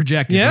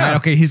projected. Yeah. Right?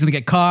 Okay, he's going to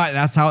get caught.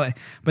 That's how.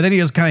 But then he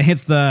just kind of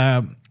hits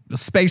the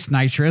space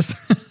nitrous.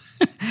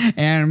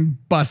 And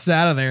busts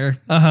out of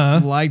there,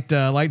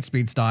 light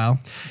speed style.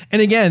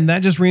 And again,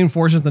 that just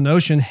reinforces the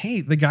notion, hey,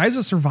 the guy's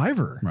a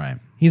survivor. Right.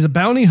 He's a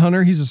bounty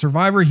hunter. He's a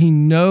survivor. He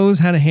knows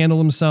how to handle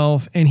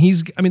himself. And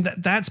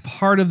that's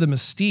part of the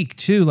mystique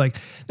too. Like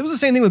it was the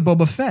same thing with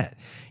Boba Fett.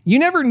 You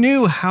never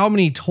knew how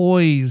many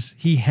toys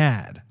he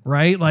had,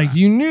 right? Like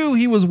you knew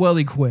he was well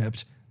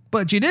equipped,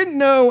 but you didn't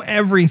know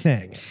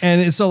everything.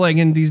 And so like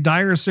in these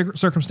dire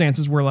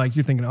circumstances where like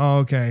you're thinking, oh,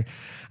 okay,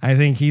 I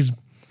think he's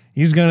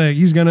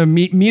gonna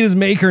meet his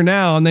maker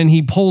now, and then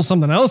he pulls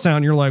something else out,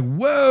 and you're like,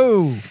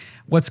 whoa.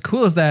 What's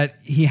cool is that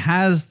he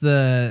has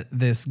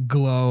this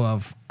glow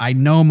of, I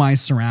know my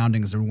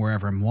surroundings and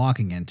wherever I'm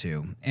walking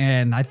into,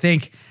 and I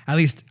think at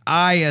least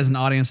I, as an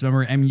audience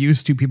member, am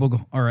used to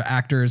people or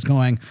actors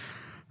going,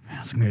 "Man,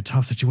 it's gonna be a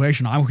tough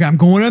situation. I'm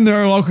going in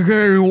there like,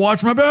 okay,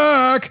 watch my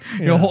back,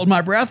 hold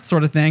my breath,"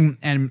 sort of thing.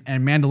 And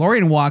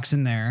Mandalorian walks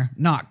in there,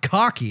 not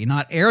cocky,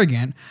 not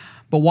arrogant,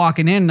 but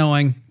walking in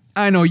knowing,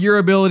 I know your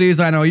abilities.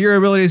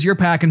 You're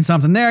packing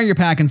something there. You're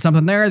packing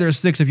something there. There's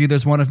 6 of you.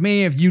 There's 1 of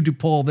me. If you do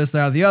pull this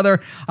out of the other,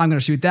 I'm going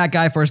to shoot that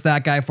guy first.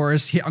 I'm going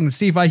to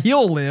see if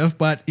he'll live,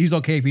 but he's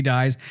okay if he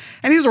dies.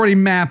 And he's already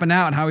mapping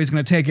out how he's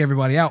going to take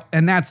everybody out.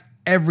 And that's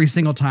every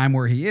single time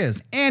where he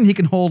is. And he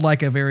can hold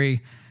like a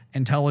very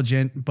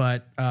intelligent,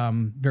 but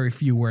very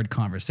few word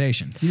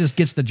conversation. He just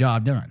gets the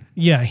job done.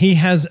 Yeah. He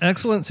has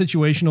excellent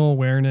situational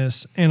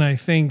awareness. And I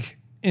think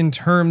in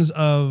terms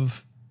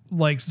of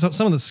like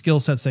some of the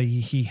skill sets that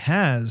he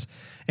has,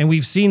 and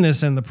we've seen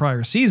this in the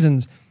prior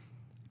seasons,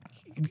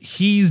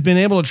 he's been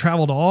able to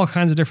travel to all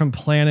kinds of different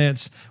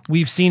planets.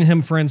 We've seen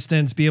him, for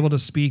instance, be able to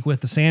speak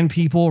with the Sand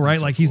People, right?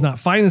 Like he's not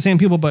fighting the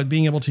Sand People, but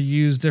being able to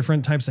use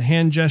different types of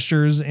hand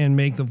gestures and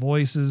make the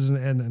voices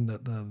and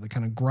the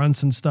kind of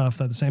grunts and stuff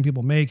that the Sand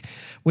People make,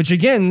 which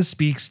again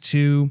speaks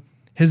to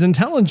his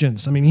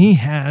intelligence. I mean, he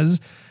has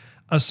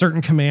a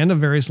certain command of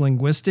various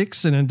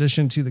linguistics in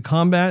addition to the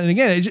combat. And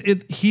again,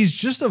 he's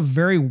just a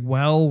very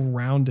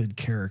well-rounded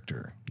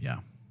character. Yeah.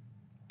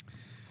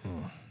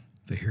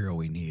 The hero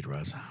we need,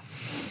 Reza.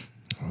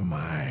 Oh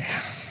my.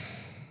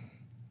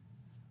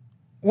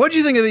 What do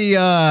you think of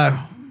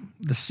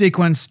the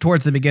sequence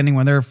towards the beginning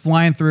when they're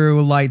flying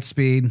through light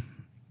speed?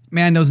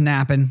 Mando's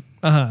napping.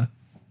 Uh-huh.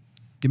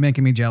 You're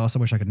making me jealous. I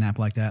wish I could nap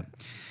like that.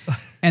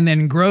 And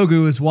then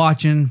Grogu is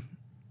watching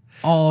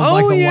all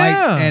of the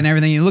light and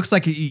everything. It looks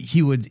like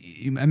he would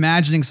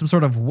imagining some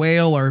sort of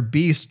whale or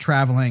beast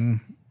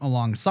traveling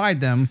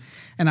alongside them.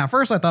 And at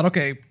first I thought,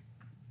 okay,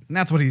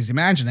 that's what he's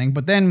imagining.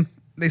 But then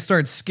they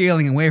started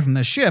scaling away from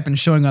the ship and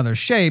showing other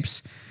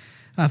shapes.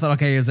 And I thought,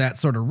 okay, is that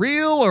sort of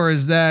real, or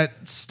is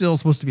that still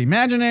supposed to be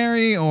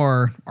imaginary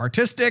or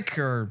artistic?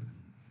 Or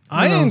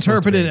I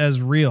interpret it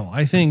as real.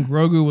 I think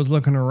Grogu was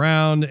looking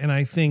around, and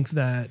I think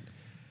that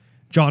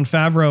Jon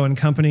Favreau and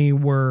company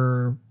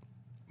were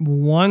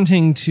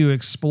wanting to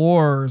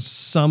explore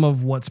some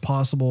of what's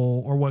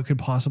possible or what could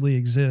possibly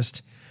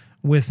exist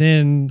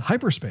within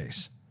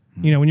hyperspace.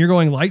 You know, when you're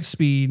going light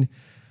speed,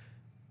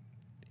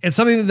 it's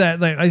something that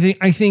like,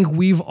 I think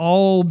we've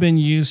all been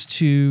used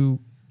to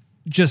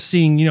just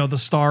seeing, you know, the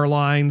star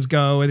lines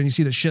go, and then you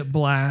see the ship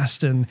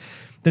blast, and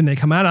then they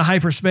come out of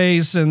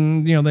hyperspace,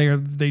 and you know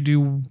they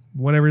do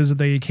whatever it is that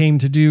they came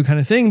to do, kind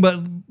of thing. But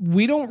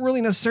we don't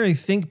really necessarily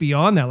think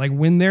beyond that. Like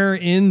when they're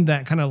in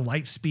that kind of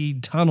light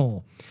speed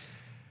tunnel,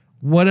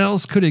 what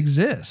else could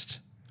exist?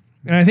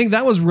 And I think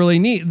that was really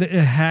neat. It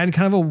had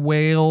kind of a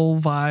whale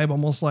vibe,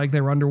 almost like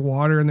they were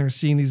underwater and they're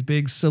seeing these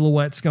big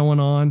silhouettes going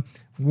on.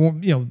 You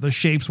know, the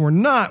shapes were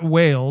not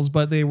whales,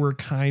 but they were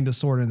kind of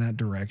sort of in that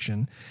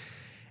direction.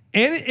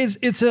 And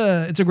it's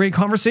a great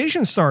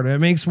conversation starter. It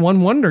makes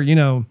one wonder,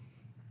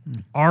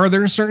 are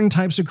there certain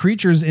types of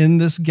creatures in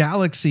this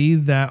galaxy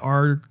that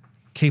are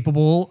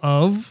capable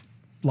of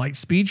light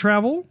speed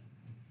travel?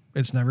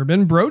 It's never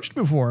been broached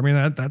before. I mean,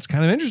 that's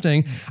kind of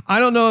interesting.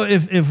 I don't know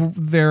if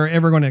they're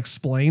ever going to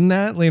explain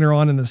that later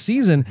on in the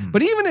season,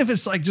 but even if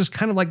it's like just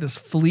kind of like this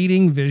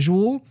fleeting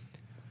visual,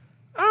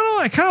 I don't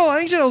know. I kind of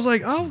liked it. I was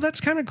like, oh, that's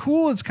kind of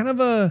cool. It's kind of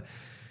a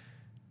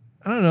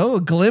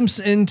glimpse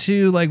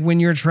into like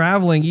when you're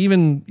traveling,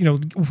 even,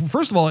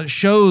 first of all, it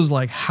shows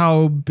like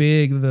how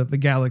big the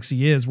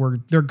galaxy is, where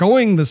they're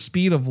going the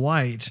speed of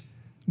light,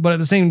 but at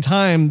the same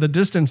time, the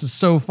distance is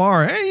so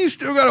far, and you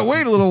still got to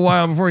wait a little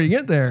while before you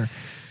get there.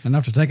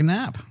 Enough to take a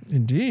nap.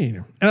 Indeed.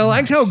 And I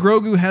liked how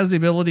Grogu has the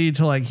ability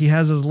to he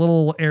has his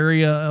little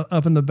area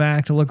up in the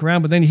back to look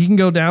around, but then he can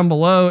go down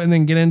below and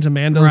then get into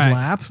Mando's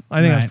lap. I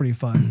think that's pretty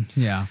fun.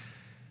 Yeah.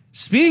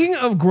 Speaking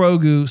of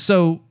Grogu,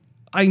 so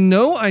I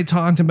know I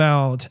talked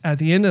about at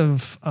the end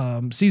of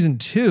season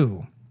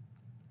 2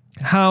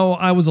 how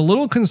I was a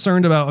little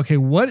concerned about, okay,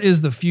 what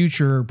is the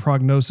future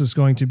prognosis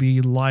going to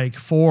be like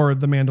for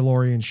the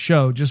Mandalorian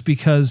show? Just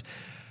because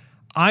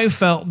I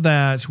felt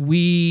that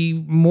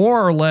we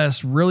more or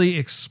less really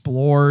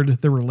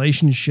explored the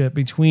relationship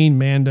between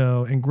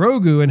Mando and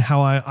Grogu, and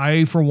how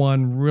I for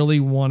one, really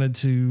wanted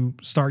to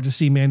start to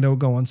see Mando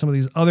go on some of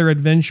these other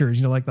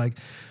adventures, like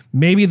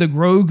maybe the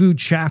Grogu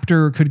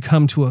chapter could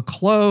come to a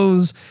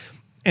close,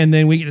 and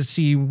then we get to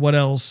see what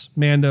else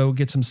Mando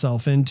gets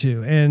himself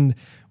into. And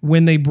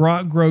when they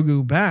brought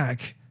Grogu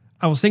back,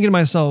 I was thinking to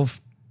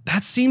myself,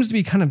 that seems to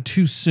be kind of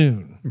too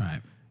soon. Right.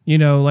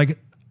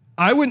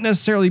 I wouldn't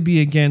necessarily be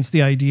against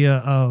the idea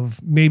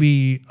of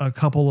maybe a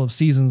couple of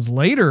seasons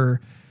later,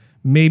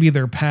 maybe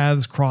their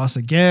paths cross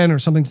again or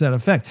something to that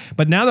effect.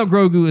 But now that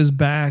Grogu is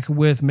back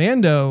with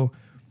Mando,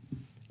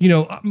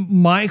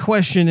 my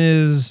question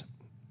is,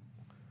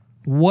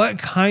 what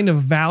kind of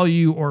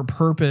value or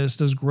purpose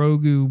does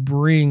Grogu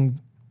bring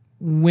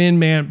when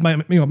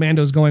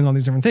Mando's going on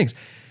these different things?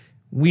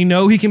 We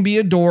know he can be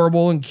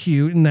adorable and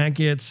cute, and that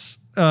gets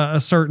a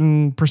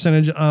certain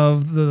percentage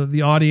of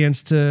the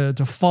audience to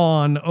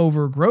fawn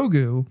over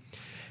Grogu.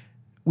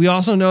 We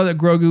also know that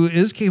Grogu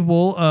is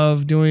capable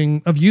of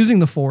using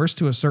the Force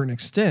to a certain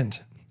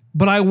extent.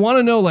 But I want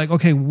to know,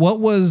 okay, what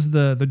was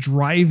the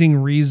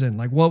driving reason?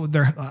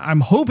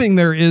 I'm hoping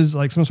there is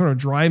some sort of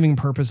driving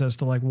purpose as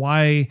to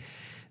why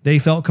they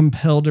felt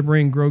compelled to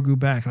bring Grogu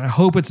back. And I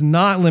hope it's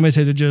not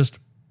limited to just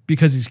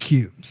because he's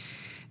cute.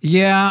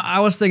 Yeah,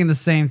 I was thinking the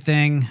same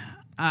thing.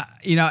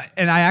 And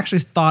I actually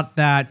thought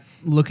that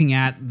looking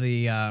at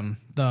the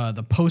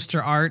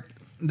poster art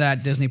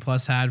that Disney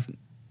Plus had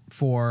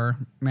for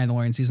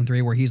Mandalorian season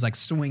 3, where he's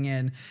swinging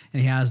and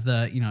he has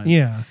the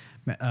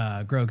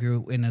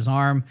Grogu in his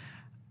arm,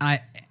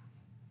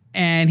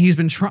 and he's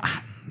been trying.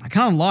 I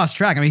kind of lost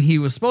track. I mean, he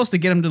was supposed to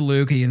get him to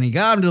Luke, and he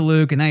got him to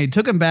Luke, and then he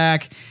took him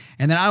back,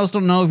 and then I also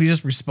don't know if he's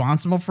just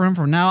responsible for him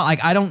from now.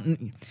 I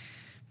don't.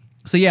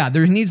 So yeah,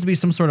 there needs to be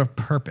some sort of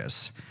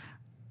purpose.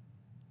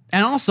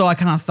 And also, I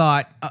kind of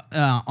thought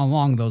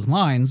along those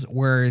lines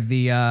where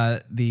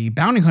the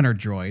bounty hunter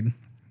droid,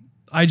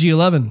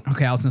 IG-11.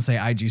 Okay, I was gonna say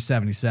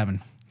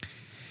IG-77.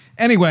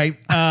 Anyway,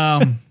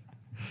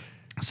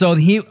 so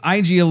the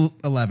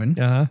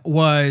IG-11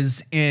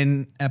 was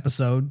in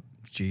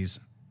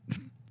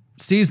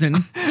season.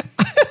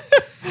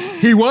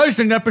 He was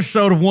in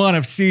episode 1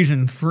 of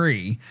season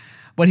 3,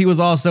 but he was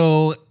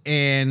also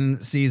in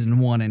season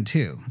 1 and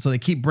 2. So they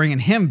keep bringing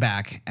him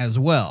back as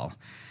well,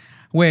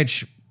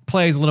 which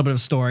plays a little bit of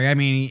story. I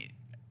mean,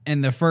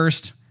 in the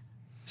first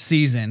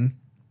season,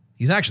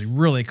 he's actually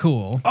really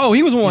cool. Oh,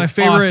 he was one of my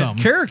favorite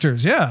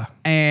characters, yeah.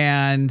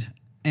 And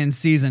in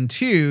season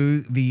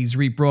 2, he's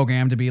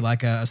reprogrammed to be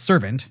like a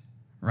servant,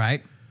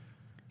 right?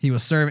 He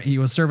was serving.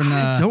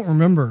 I don't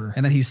remember.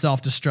 And then he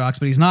self-destructs,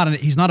 but he's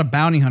not a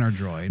bounty hunter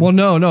droid. Well,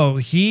 no.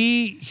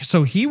 He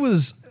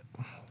was,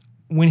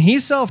 when he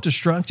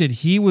self-destructed,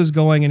 he was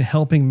going and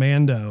helping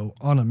Mando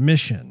on a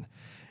mission.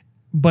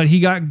 But he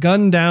got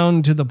gunned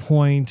down to the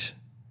point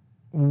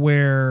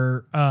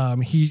where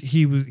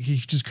he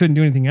just couldn't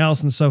do anything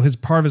else, and so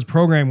part of his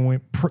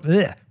programming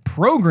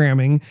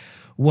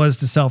was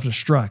to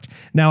self-destruct.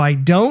 Now I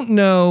don't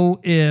know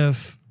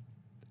if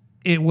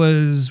it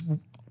was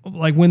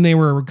when they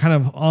were kind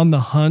of on the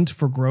hunt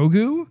for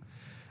Grogu.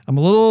 I'm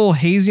a little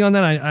hazy on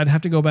that. I'd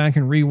have to go back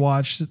and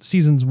rewatch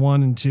seasons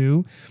 1 and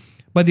 2.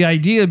 But the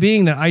idea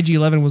being that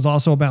IG-11 was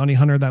also a bounty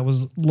hunter that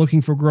was looking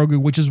for Grogu,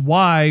 which is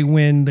why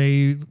when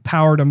they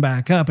powered him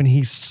back up and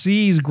he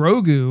sees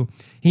Grogu,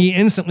 he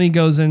instantly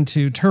goes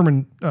into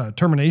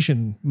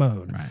termination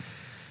mode. Right.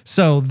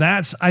 So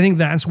I think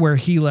that's where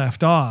he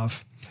left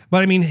off.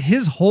 But I mean,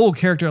 his whole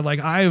character,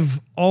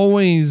 I've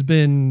always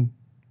been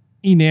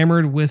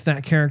enamored with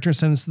that character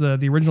since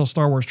the original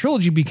Star Wars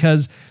trilogy,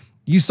 because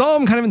you saw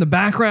him kind of in the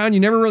background. You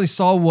never really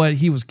saw what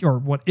he was or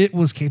what it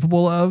was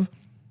capable of.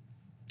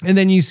 And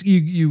then you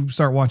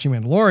start watching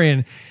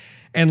Mandalorian,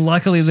 and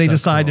luckily they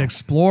decide to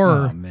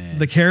explore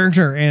the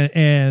character,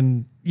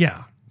 and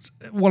yeah,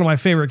 one of my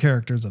favorite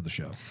characters of the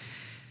show.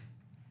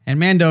 And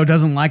Mando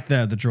doesn't like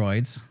the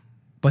droids,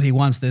 but he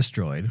wants this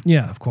droid.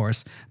 Yeah. Of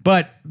course.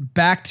 But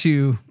back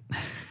to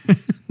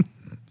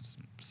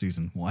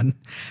season 1.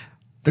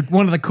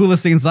 One of the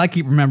coolest things I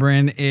keep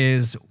remembering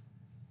is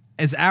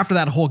after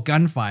that whole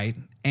gunfight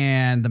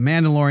and the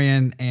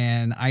Mandalorian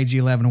and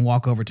IG-11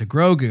 walk over to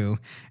Grogu,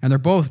 and they're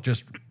both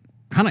just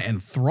kind of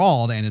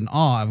enthralled and in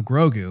awe of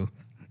Grogu.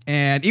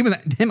 And even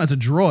him as a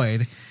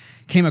droid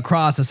came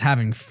across as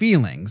having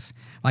feelings.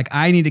 Like,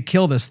 I need to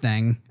kill this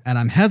thing, and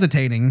I'm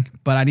hesitating,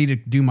 but I need to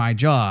do my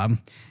job.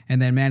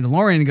 And then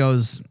Mandalorian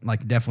goes,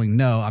 like, definitely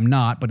no, I'm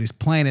not, but he's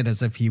playing it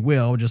as if he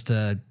will,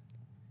 so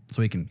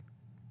he can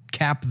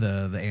cap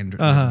the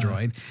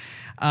droid.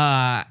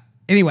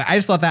 Anyway, I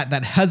just thought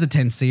that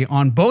hesitancy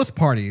on both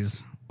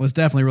parties was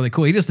definitely really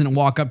cool. He just didn't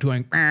walk up to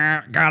him,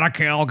 gotta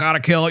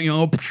kill, you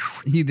know.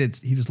 He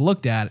just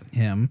looked at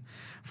him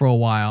for a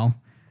while,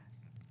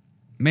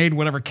 made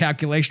whatever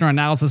calculation or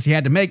analysis he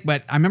had to make.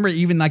 But I remember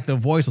even like the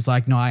voice was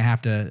like, no,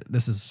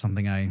 this is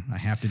something I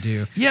have to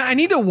do. Yeah, I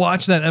need to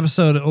watch that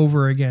episode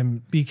over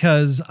again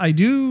because I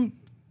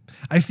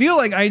feel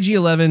like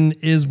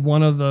IG-11 is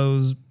one of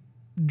those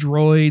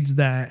droids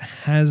that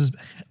has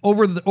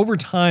over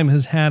time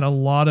has had a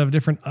lot of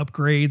different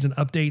upgrades and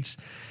updates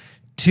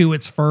to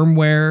its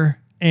firmware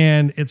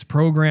and its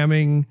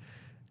programming.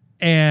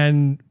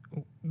 And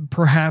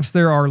perhaps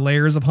there are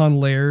layers upon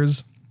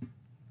layers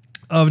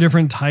of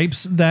different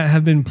types that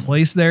have been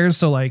placed there.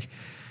 So like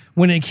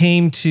when it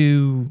came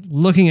to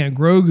looking at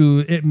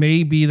Grogu, it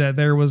may be that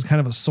there was kind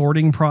of a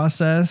sorting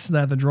process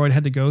that the droid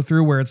had to go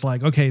through where it's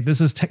like, okay, this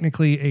is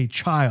technically a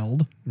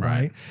child,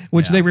 right?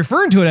 Which they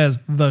refer to it as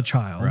the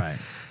child. Right.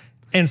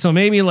 And so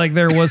maybe like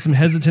there was some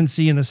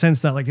hesitancy in the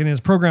sense that like in his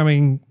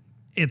programming,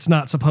 it's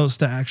not supposed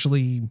to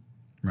actually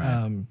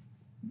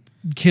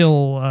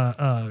kill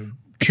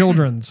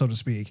children, so to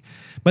speak.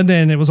 But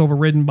then it was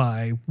overridden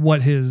by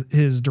what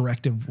his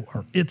directive,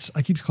 or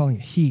I keep calling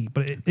it he,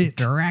 but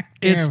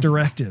it's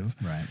directive.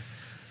 Right.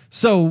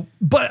 So,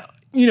 but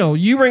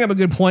you bring up a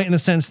good point in the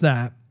sense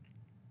that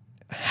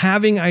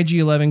having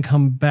IG-11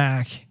 come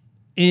back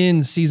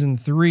in season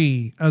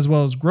 3 as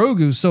well as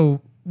Grogu.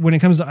 So when it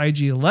comes to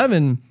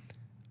IG-11,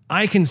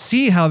 I can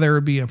see how there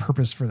would be a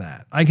purpose for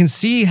that. I can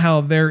see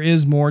how there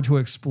is more to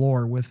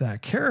explore with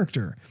that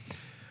character.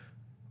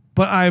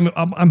 But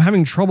I'm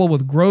having trouble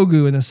with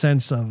Grogu in the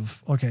sense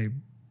of, okay,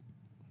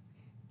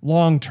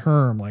 long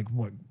term, like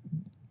what?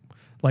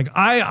 Like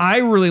I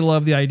really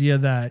love the idea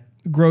that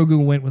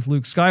Grogu went with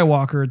Luke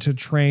Skywalker to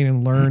train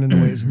and learn in the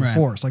ways of the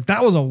Force. Like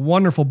that was a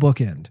wonderful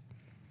bookend.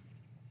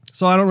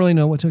 So I don't really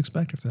know what to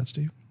expect if that's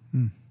Steve.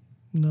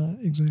 Not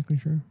exactly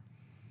sure.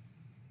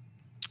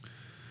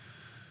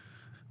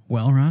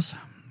 Well, Russ,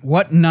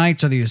 what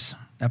nights are these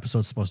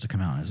episodes supposed to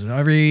come out? Is it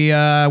every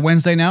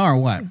Wednesday now or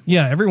what?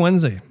 Yeah, every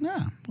Wednesday.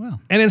 Yeah,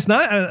 well. And it's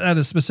not at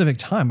a specific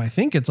time. I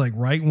think it's like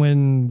right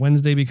when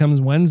Wednesday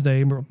becomes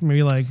Wednesday,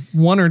 maybe like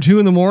 1 or 2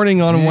 in the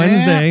morning on a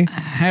Wednesday. I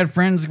had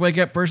friends wake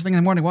up first thing in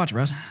the morning to watch it,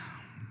 Russ.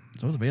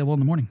 So it's available in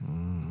the morning.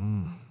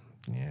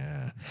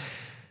 Yeah.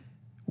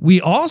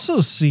 We also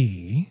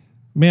see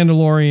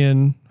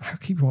Mandalorian, I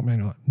keep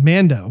wanting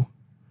Mando.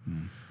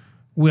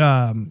 We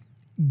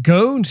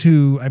go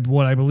to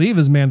what I believe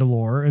is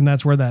Mandalore, and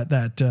that's where that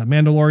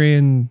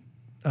Mandalorian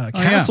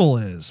castle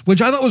is,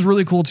 which I thought was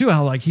really cool too.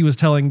 How like he was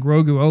telling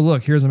Grogu, "Oh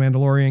look, here's a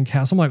Mandalorian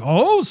castle." I'm like,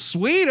 "Oh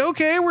sweet,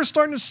 okay, we're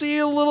starting to see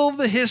a little of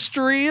the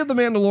history of the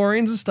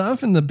Mandalorians and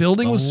stuff." And the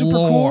building was super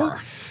cool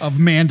of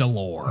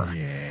Mandalore.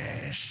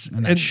 Yes,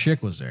 and that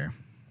chick was there.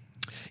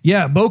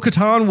 Yeah,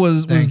 Bo-Katan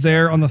was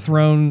there on the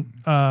throne.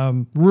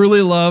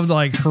 Really loved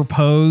like her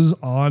pose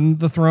on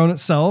the throne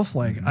itself.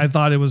 Like I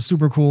thought it was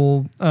super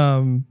cool.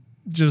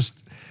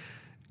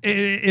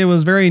 It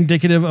was very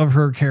indicative of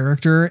her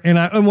character.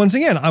 And once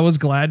again, I was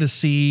glad to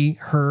see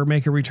her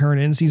make a return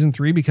in season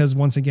 3 because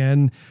once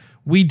again,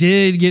 we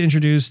did get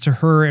introduced to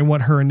her and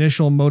what her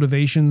initial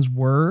motivations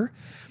were.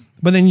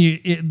 But then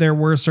there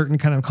were certain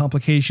kind of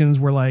complications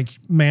where like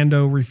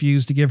Mando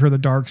refused to give her the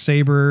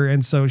Darksaber.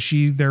 And so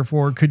she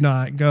therefore could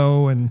not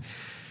go and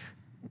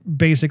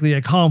basically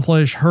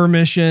accomplish her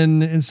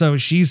mission. And so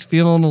she's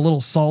feeling a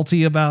little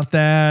salty about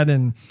that.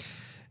 And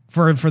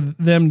for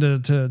them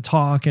to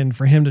talk and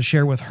for him to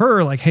share with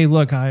her, like, hey,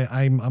 look,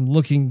 I'm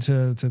looking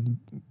to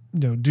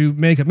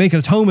make an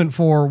atonement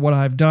for what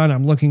I've done.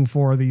 I'm looking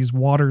for these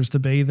waters to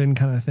bathe in,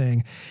 kind of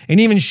thing. And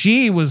even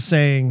she was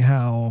saying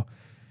how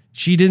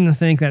she didn't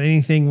think that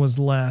anything was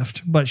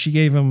left, but she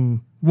gave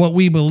him what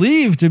we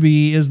believe to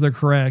be is the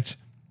correct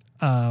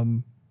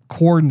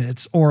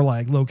coordinates or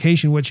like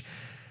location, which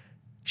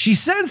she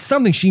said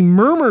something. She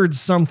murmured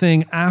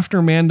something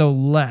after Mando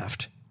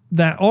left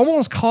that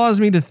almost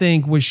caused me to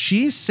think, was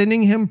she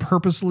sending him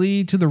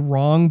purposely to the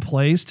wrong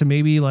place to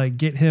maybe like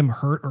get him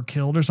hurt or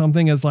killed or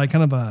something as like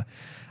kind of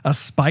a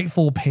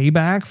spiteful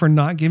payback for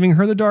not giving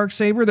her the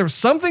Darksaber? There was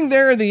something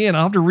there at the end.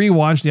 I'll have to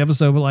rewatch the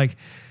episode, but like,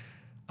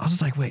 I was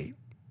just like, wait,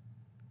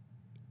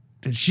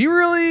 did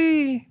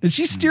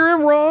she steer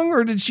him wrong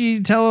or did she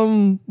tell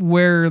him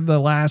where the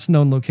last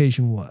known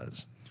location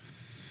was?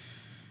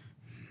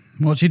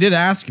 Well, she did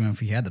ask him if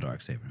he had the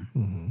Darksaber.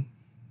 Mm-hmm.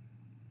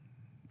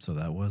 So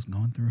that was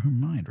going through her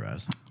mind,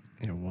 Raz.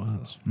 It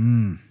was.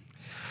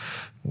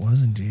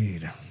 Was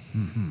indeed.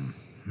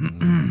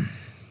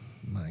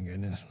 My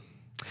goodness.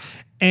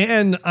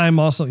 And I'm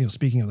also,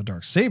 speaking of the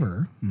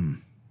Darksaber,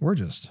 we're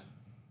just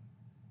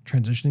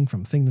transitioning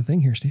from thing to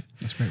thing here, Steve.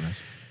 That's great, Raz.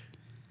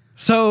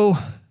 So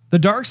the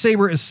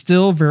Darksaber is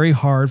still very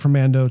hard for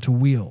Mando to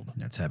wield.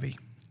 That's heavy.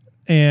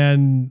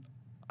 And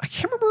I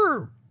can't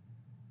remember,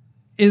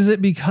 is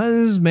it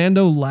because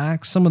Mando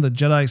lacks some of the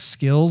Jedi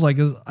skills? Like,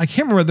 I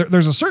can't remember.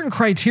 There's a certain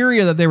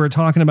criteria that they were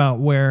talking about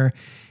where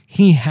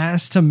he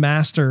has to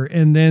master,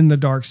 and then the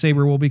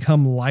Darksaber will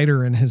become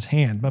lighter in his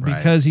hand. But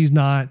because he's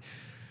not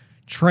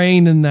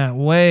trained in that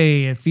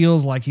way, it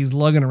feels like he's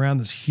lugging around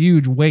this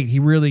huge weight. He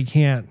really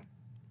can't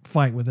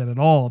fight with it at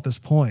all at this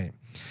point.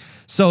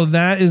 So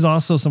that is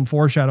also some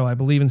foreshadow, I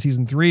believe, in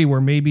season 3, where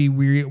maybe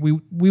we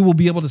will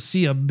be able to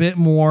see a bit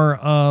more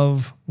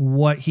of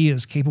what he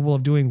is capable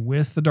of doing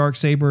with the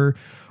Darksaber,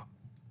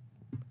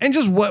 and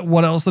just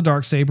what else the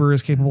Darksaber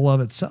is capable of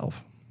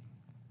itself.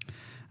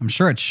 I'm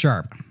sure it's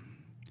sharp.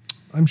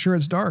 I'm sure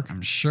it's dark.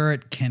 I'm sure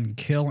it can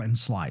kill and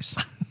slice.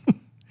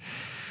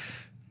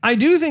 I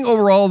do think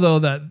overall, though,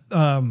 that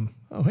oh,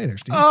 hey there,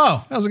 Steve.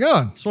 Oh, how's it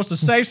going? Supposed to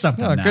say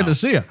something. Oh, now. Good to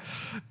see you.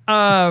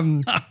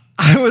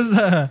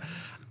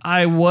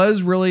 I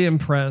was really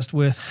impressed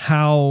with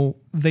how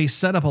they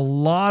set up a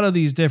lot of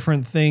these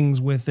different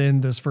things within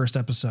this first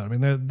episode. I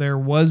mean, there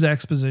was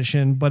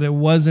exposition, but it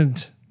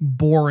wasn't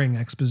boring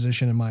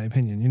exposition, in my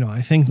opinion. I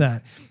think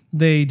that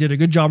they did a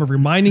good job of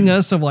reminding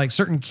us of like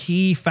certain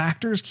key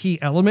factors, key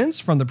elements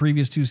from the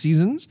previous 2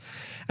 seasons,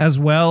 as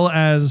well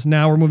as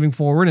now we're moving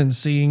forward and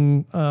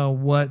seeing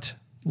what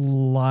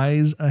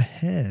lies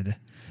ahead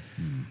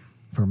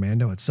for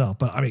Mando itself.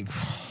 But I mean,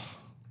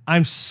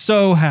 I'm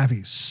so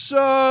happy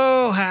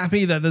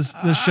that this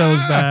show's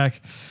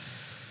back.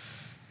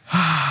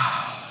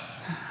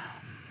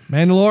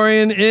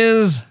 Mandalorian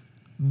is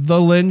the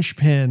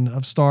linchpin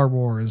of Star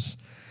Wars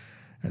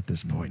at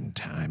this point in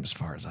time, as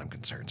far as I'm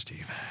concerned,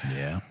 Steve.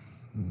 Yeah.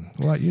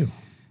 What about you?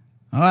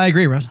 Oh, I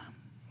agree, Russ.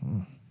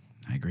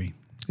 I agree.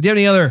 Do you have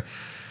any other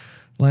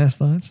last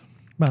thoughts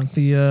about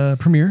the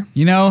premiere?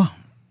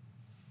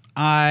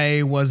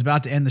 I was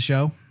about to end the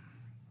show.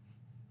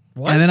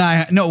 What? And then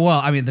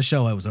the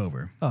show was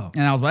over. Oh.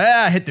 And I was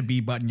like, hit the B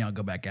button, y'all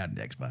go back out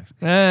into Xbox.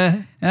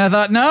 And I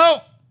thought,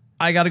 no,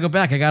 I got to go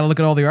back. I got to look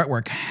at all the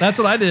artwork. That's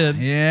what I did.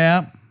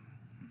 Yeah.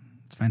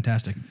 It's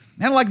fantastic.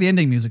 And I like the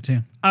ending music too.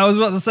 I was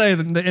about to say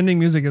the ending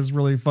music is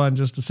really fun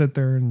just to sit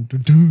there and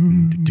that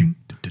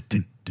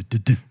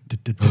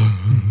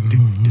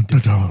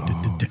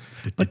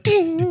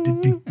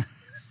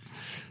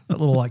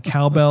little like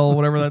cowbell,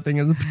 whatever that thing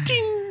is.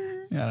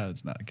 Yeah, no,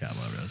 it's not a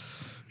cowbell. Really.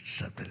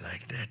 Something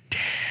like that.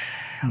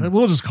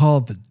 We'll just call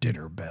it the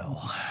dinner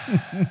bell.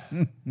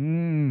 That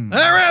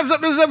wraps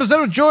up this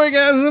episode of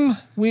Joygasm.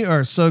 We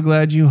are so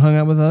glad you hung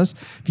out with us.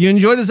 If you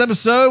enjoyed this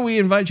episode, we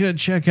invite you to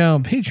check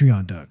out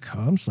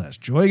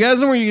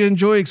patreon.com/Joygasm, where you can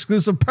enjoy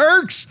exclusive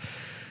perks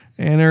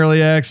and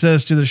early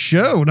access to the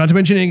show. Not to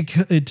mention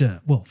it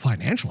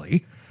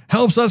financially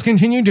helps us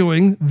continue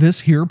doing this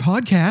here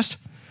podcast.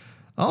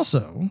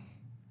 Also,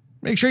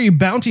 make sure you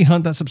bounty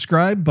hunt that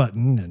subscribe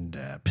button and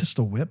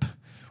pistol whip.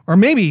 Or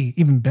maybe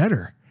even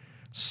better,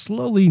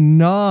 slowly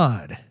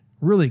nod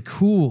really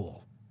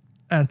cool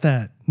at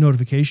that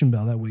notification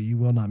bell. That way you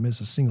will not miss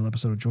a single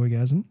episode of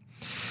Joygasm.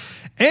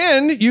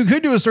 And you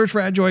could do a search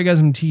for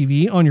 @Joygasm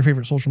TV on your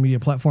favorite social media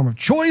platform of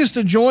choice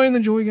to join the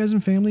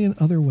Joygasm family in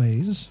other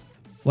ways.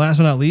 Last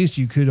but not least,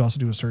 you could also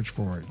do a search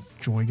for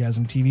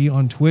Joygasm TV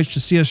on Twitch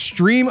to see us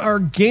stream our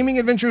gaming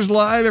adventures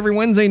live every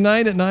Wednesday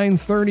night at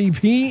 9:30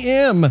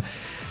 p.m.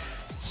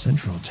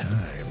 Central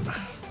Time.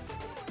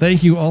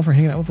 Thank you all for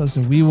hanging out with us,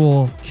 and we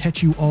will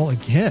catch you all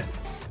again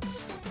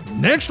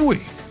next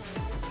week